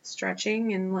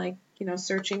stretching and, like, you know,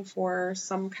 searching for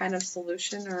some kind of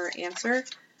solution or answer.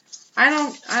 I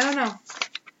don't know.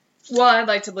 Well, I'd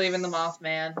like to believe in the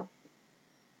Mothman.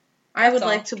 I would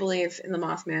like to believe in the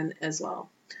Mothman as well.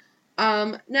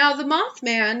 Now, the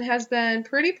Mothman has been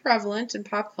pretty prevalent in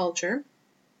pop culture.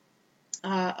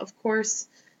 Of course,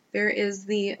 there is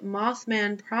the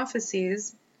Mothman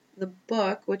Prophecies, the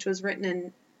book, which was written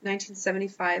in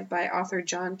 1975 by author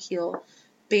John Keel,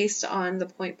 based on the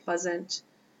Point Pleasant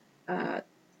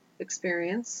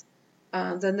experience.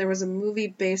 Then there was a movie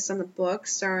based on the book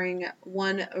starring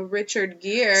one Richard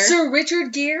Gere. Sir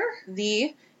Richard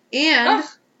Gere? And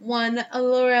one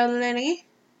Laura Linney.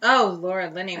 Oh, Laura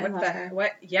Linney. I What love the her.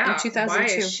 what? Yeah. In 2002. Why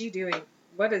is she doing?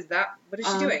 What is that? What is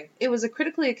she doing? It was a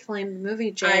critically acclaimed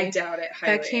movie, Jay. I doubt it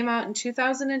highly. That came out in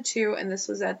 2002, and this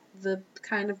was at the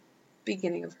kind of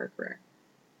beginning of her career.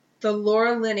 The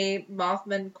Laura Linney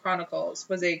Mothman Chronicles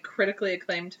was a critically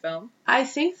acclaimed film. I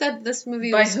think that this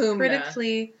movie By was whom,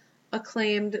 critically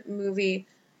acclaimed movie,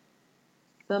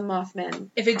 The Mothman.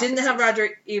 If it didn't have Prophecies.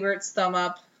 Roger Ebert's thumb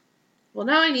up. Well,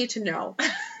 now I need to know.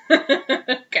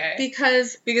 Okay.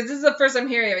 Because this is the first I'm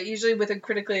hearing of it. Usually with a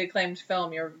critically acclaimed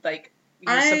film, you're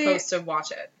supposed to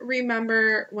watch it.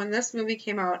 Remember when this movie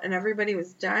came out and everybody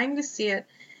was dying to see it,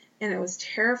 and it was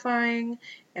terrifying,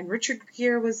 and Richard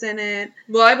Gere was in it.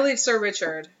 Well, I believe Sir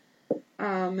Richard.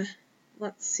 Let's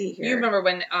see here. You remember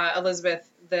when Elizabeth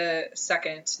II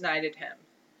knighted him?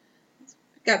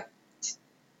 Got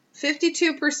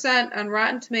 52% on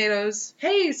Rotten Tomatoes.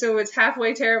 Hey, so it's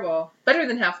halfway terrible. Better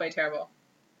than halfway terrible.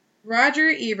 Roger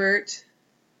Ebert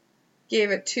gave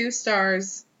it 2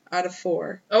 stars out of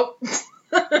 4. Oh.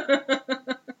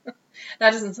 That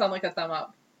doesn't sound like a thumb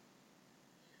up.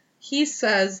 He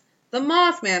says, the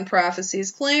Mothman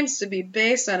prophecies claims to be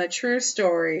based on a true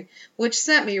story, which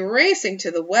sent me racing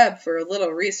to the web for a little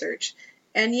research.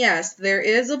 And yes, there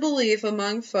is a belief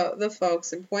among the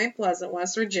folks in Point Pleasant,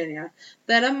 West Virginia,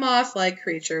 that a moth-like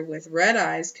creature with red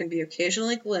eyes can be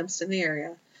occasionally glimpsed in the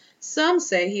area. Some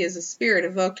say he is a spirit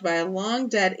evoked by a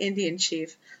long-dead Indian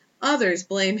chief. Others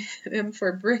blame him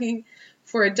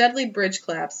for a deadly bridge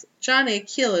collapse. John A.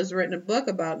 Keel has written a book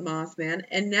about Mothman,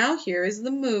 and now here is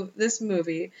this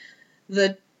movie.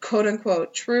 The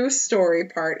quote-unquote true story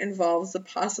part involves the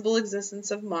possible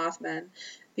existence of Mothmen.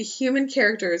 The human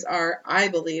characters are, I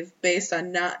believe, based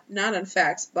on not on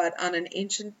facts, but on an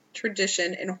ancient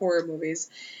tradition in horror movies,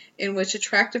 in which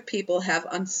attractive people have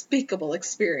unspeakable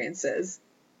experiences.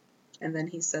 And then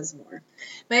he says more.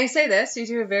 May I say this? You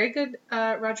do a very good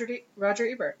Roger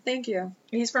Ebert. Thank you.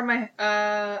 He's from my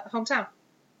hometown.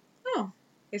 Oh.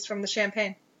 He's from the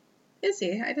Champaign. Is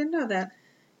he? I didn't know that.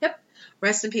 Yep.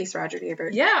 Rest in peace, Roger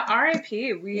Ebert. Yeah,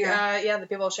 R.I.P. The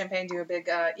people of Champaign do a big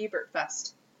Ebert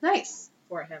Fest. Nice.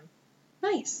 For him.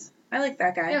 Nice. I like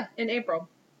that guy. Yeah, in April.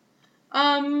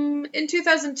 In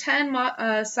 2010,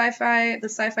 the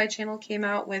Sci-Fi Channel came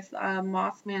out with a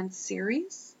Mothman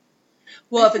series.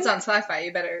 Well, if it's on Sci-Fi,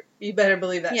 you better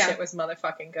believe that shit was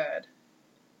motherfucking good.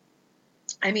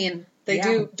 I mean, they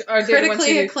do. Are they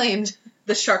critically acclaimed?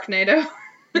 The Sharknado.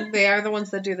 They are the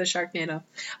ones that do the Sharknado.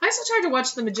 I also tried to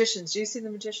watch The Magicians. Do you see The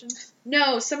Magicians?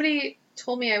 No, somebody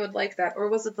told me I would like that. Or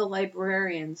was it The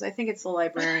Librarians? I think it's The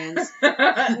Librarians.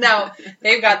 No,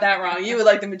 they've got that wrong. You would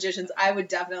like The Magicians. I would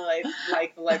definitely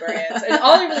like The Librarians. And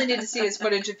all I really need to see is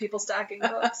footage of people stacking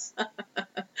books.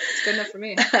 It's good enough for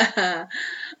me.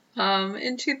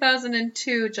 In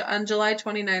 2002, on July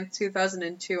 29th,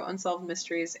 2002, Unsolved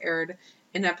Mysteries aired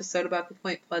an episode about the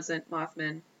Point Pleasant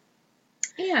Mothman.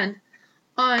 And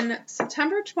on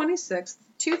September 26th,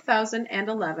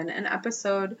 2011, an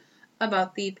episode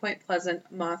about the Point Pleasant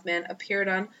Mothman appeared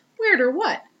on Weird or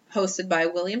What, hosted by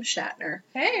William Shatner.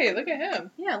 Hey, look at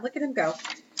him. Yeah, look at him go.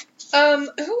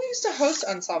 Who used to host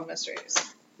Unsolved Mysteries?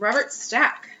 Robert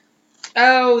Stack.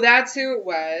 Oh, that's who it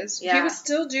was. Yeah. He was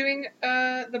still doing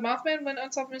the Mothman when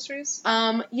Unsolved Mysteries?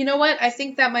 You know what? I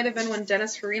think that might have been when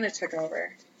Dennis Farina took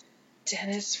over.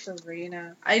 Dennis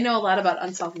Farina. I know a lot about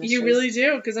Unsolved Mysteries. You really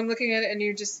do, because I'm looking at it and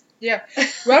you just, yeah.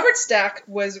 Robert Stack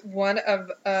was one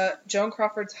of Joan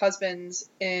Crawford's husbands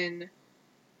in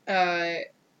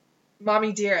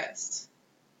Mommy Dearest.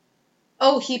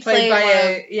 Oh, he played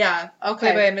by okay.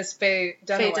 Played by Miss Faye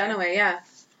Dunaway. Faye Dunaway, yeah.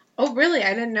 Oh, really?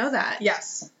 I didn't know that.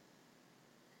 Yes.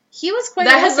 He was quite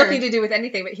That a has looker. nothing to do with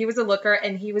anything, but he was a looker,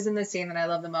 and he was in the scene that I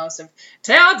love the most of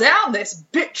tear down this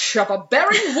bitch up a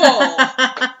berry wall.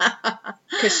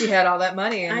 Because she had all that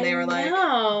money, and they were like...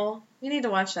 No, we need to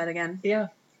watch that again. Yeah.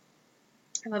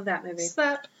 I love that movie.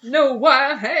 Slap no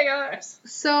wire hangers.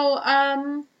 So,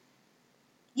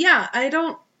 yeah, I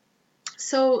don't...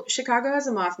 So, Chicago has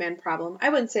a Mothman problem. I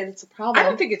wouldn't say it's a problem. I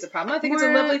don't think it's a problem. I think it's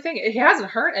a lovely thing. It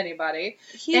hasn't hurt anybody.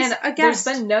 There's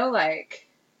been no, like...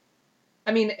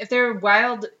 I mean, if they're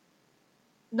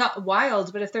not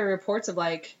wild, but if there are reports of,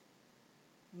 like,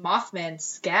 Mothman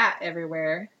scat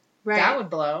everywhere, that would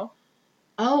blow.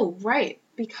 Oh, right.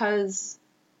 Because,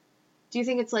 do you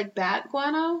think it's like bat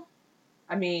guano?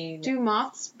 I mean... Do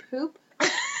moths poop?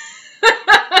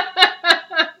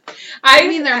 I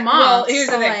mean, they're moths. Well, here's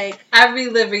the thing. Like... Every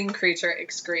living creature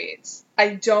excretes.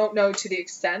 I don't know to the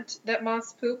extent that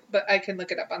moths poop, but I can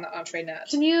look it up on the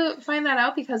EntreNet. Can you find that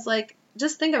out? Because, like,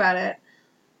 just think about it.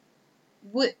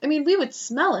 We would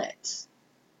smell it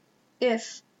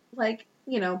if, like,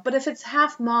 but if it's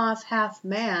half moth, half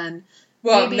man.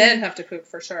 Well, men have to poop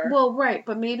for sure. Well, right,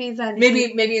 but maybe then...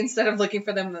 Maybe instead of looking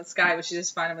for them in the sky, we should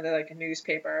just find them with, like, a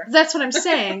newspaper. That's what I'm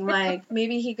saying. Like,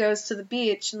 maybe he goes to the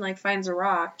beach and, like, finds a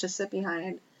rock to sit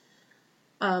behind.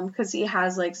 Because he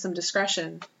has, like, some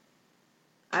discretion.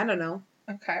 I don't know.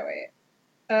 Okay, wait.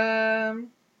 And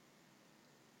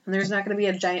there's not going to be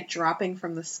a giant dropping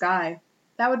from the sky.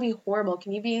 That would be horrible.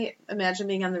 Can you imagine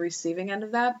being on the receiving end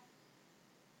of that?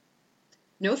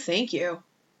 No, thank you.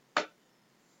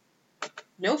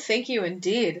 No, thank you,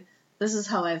 indeed. This is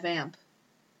how I vamp.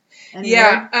 Anyway,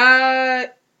 yeah.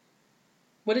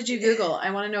 What did you Google? I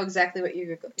want to know exactly what you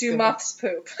Googled. Do moths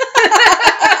poop?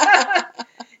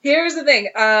 Here's the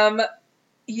thing.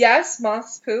 Yes,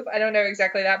 moths poop. I don't know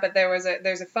exactly that, but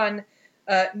there's a fun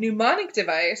mnemonic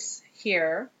device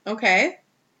here. Okay.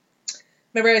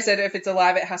 Remember I said if it's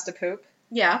alive, it has to poop?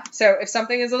 Yeah. So if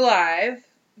something is alive,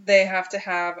 they have to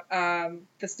have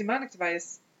this mnemonic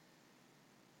device.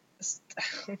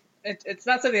 it's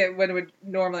not something that one would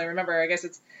normally remember. I guess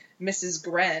it's Mrs.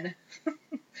 Gren.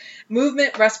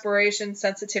 Movement, respiration,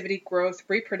 sensitivity, growth,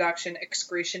 reproduction,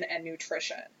 excretion, and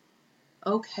nutrition.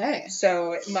 Okay.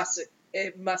 So it must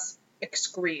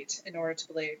excrete in order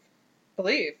to be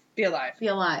alive. Be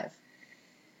alive.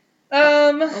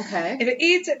 Okay. If it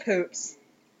eats, it poops.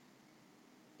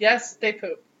 Yes, they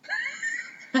poop.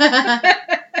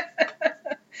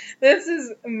 This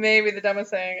is maybe the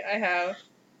dumbest thing I have.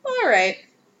 All right.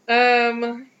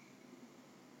 Well,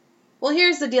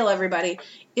 here's the deal, everybody.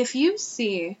 If you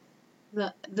see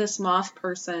this moth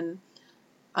person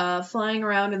flying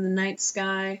around in the night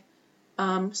sky,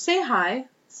 say hi.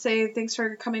 Say thanks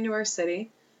for coming to our city.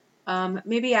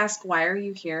 Maybe ask, why are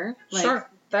you here? Like, sure.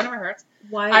 That never hurts.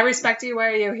 Why? I respect you.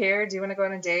 Why are you here? Do you want to go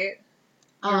on a date?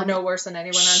 You're no worse than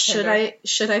anyone on Tinder.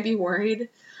 Should I be worried?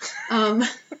 What's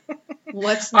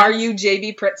next? Are you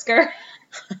JB Pritzker?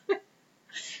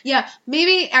 Yeah,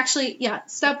 maybe actually, yeah,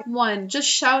 step 1, just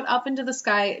shout up into the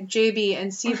sky, JB,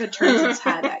 and see if it turns its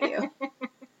head at you.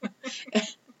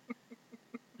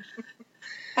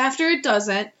 After it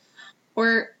doesn't,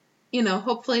 or,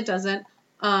 hopefully it doesn't,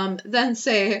 then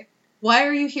say, why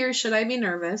are you here? Should I be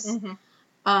nervous? Mm-hmm.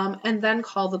 And then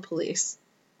call the police.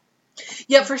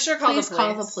 Yeah, for sure call the police. Please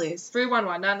call the police.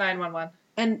 311, not 911.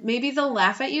 And maybe they'll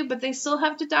laugh at you, but they still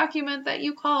have to document that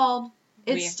you called.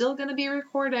 It's still going to be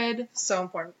recorded. So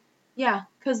important. Yeah,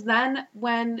 because then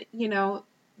when,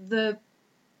 the,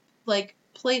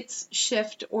 plates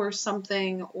shift or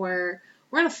something, or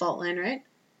we're in a fault line, right?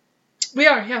 We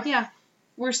are, yeah. Yeah.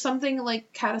 Where something,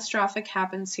 catastrophic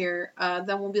happens here,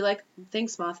 then we'll be like,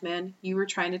 thanks, Mothman. You were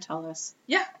trying to tell us.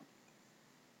 Yeah.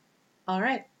 All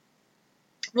right.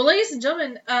 Well, ladies and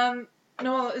gentlemen,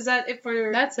 Noelle, is that it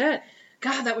for... That's it.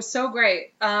 God, that was so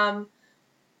great.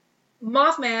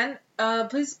 Mothman,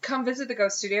 please come visit the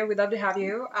Ghost Studio. We'd love to have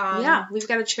you. Yeah, we've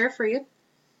got a chair for you.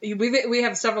 We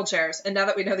have several chairs, and now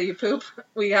that we know that you poop,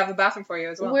 we have a bathroom for you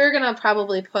as well. We're going to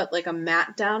probably put, a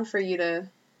mat down for you to,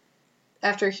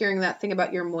 after hearing that thing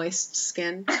about your moist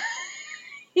skin.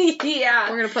 Yeah.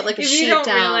 We're going to put, a sheet down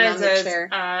on the chair.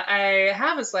 I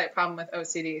have a slight problem with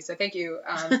OCD, so thank you,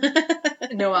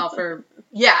 Noelle, for...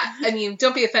 Yeah,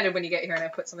 don't be offended when you get here and I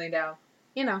put something down.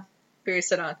 For you to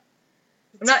sit on.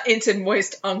 I'm not into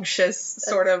moist, unctuous,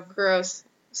 sort of... Gross.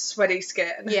 Sweaty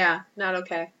skin. Yeah, not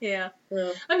okay. Yeah.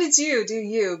 Ugh. It's you, do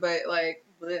you, but,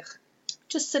 ugh.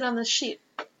 Just sit on this sheet.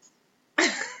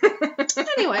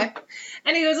 Anyway.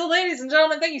 Anyways, well, ladies and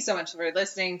gentlemen, thank you so much for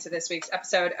listening to this week's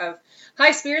episode of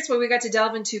High Spirits, where we got to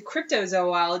delve into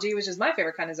cryptozoology, which is my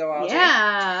favorite kind of zoology.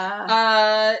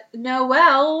 Yeah.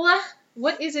 Noelle,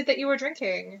 what is it that you were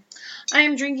drinking? I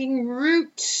am drinking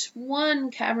Route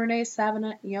 1 Cabernet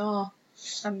Sauvignon.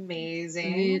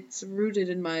 Amazing. It's rooted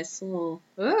in my soul.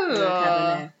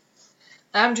 Ooh.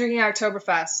 I'm drinking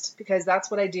Oktoberfest because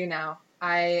that's what I do now.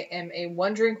 I am a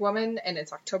one-drink woman, and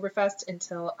it's Oktoberfest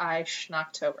until I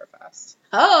schnocktoberfest.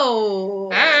 Oh!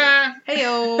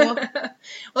 Heyo! Well,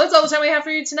 that's all the time we have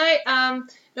for you tonight.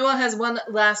 Noelle has one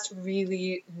last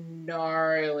really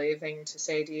gnarly thing to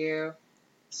say to you.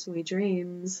 Sweet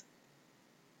dreams.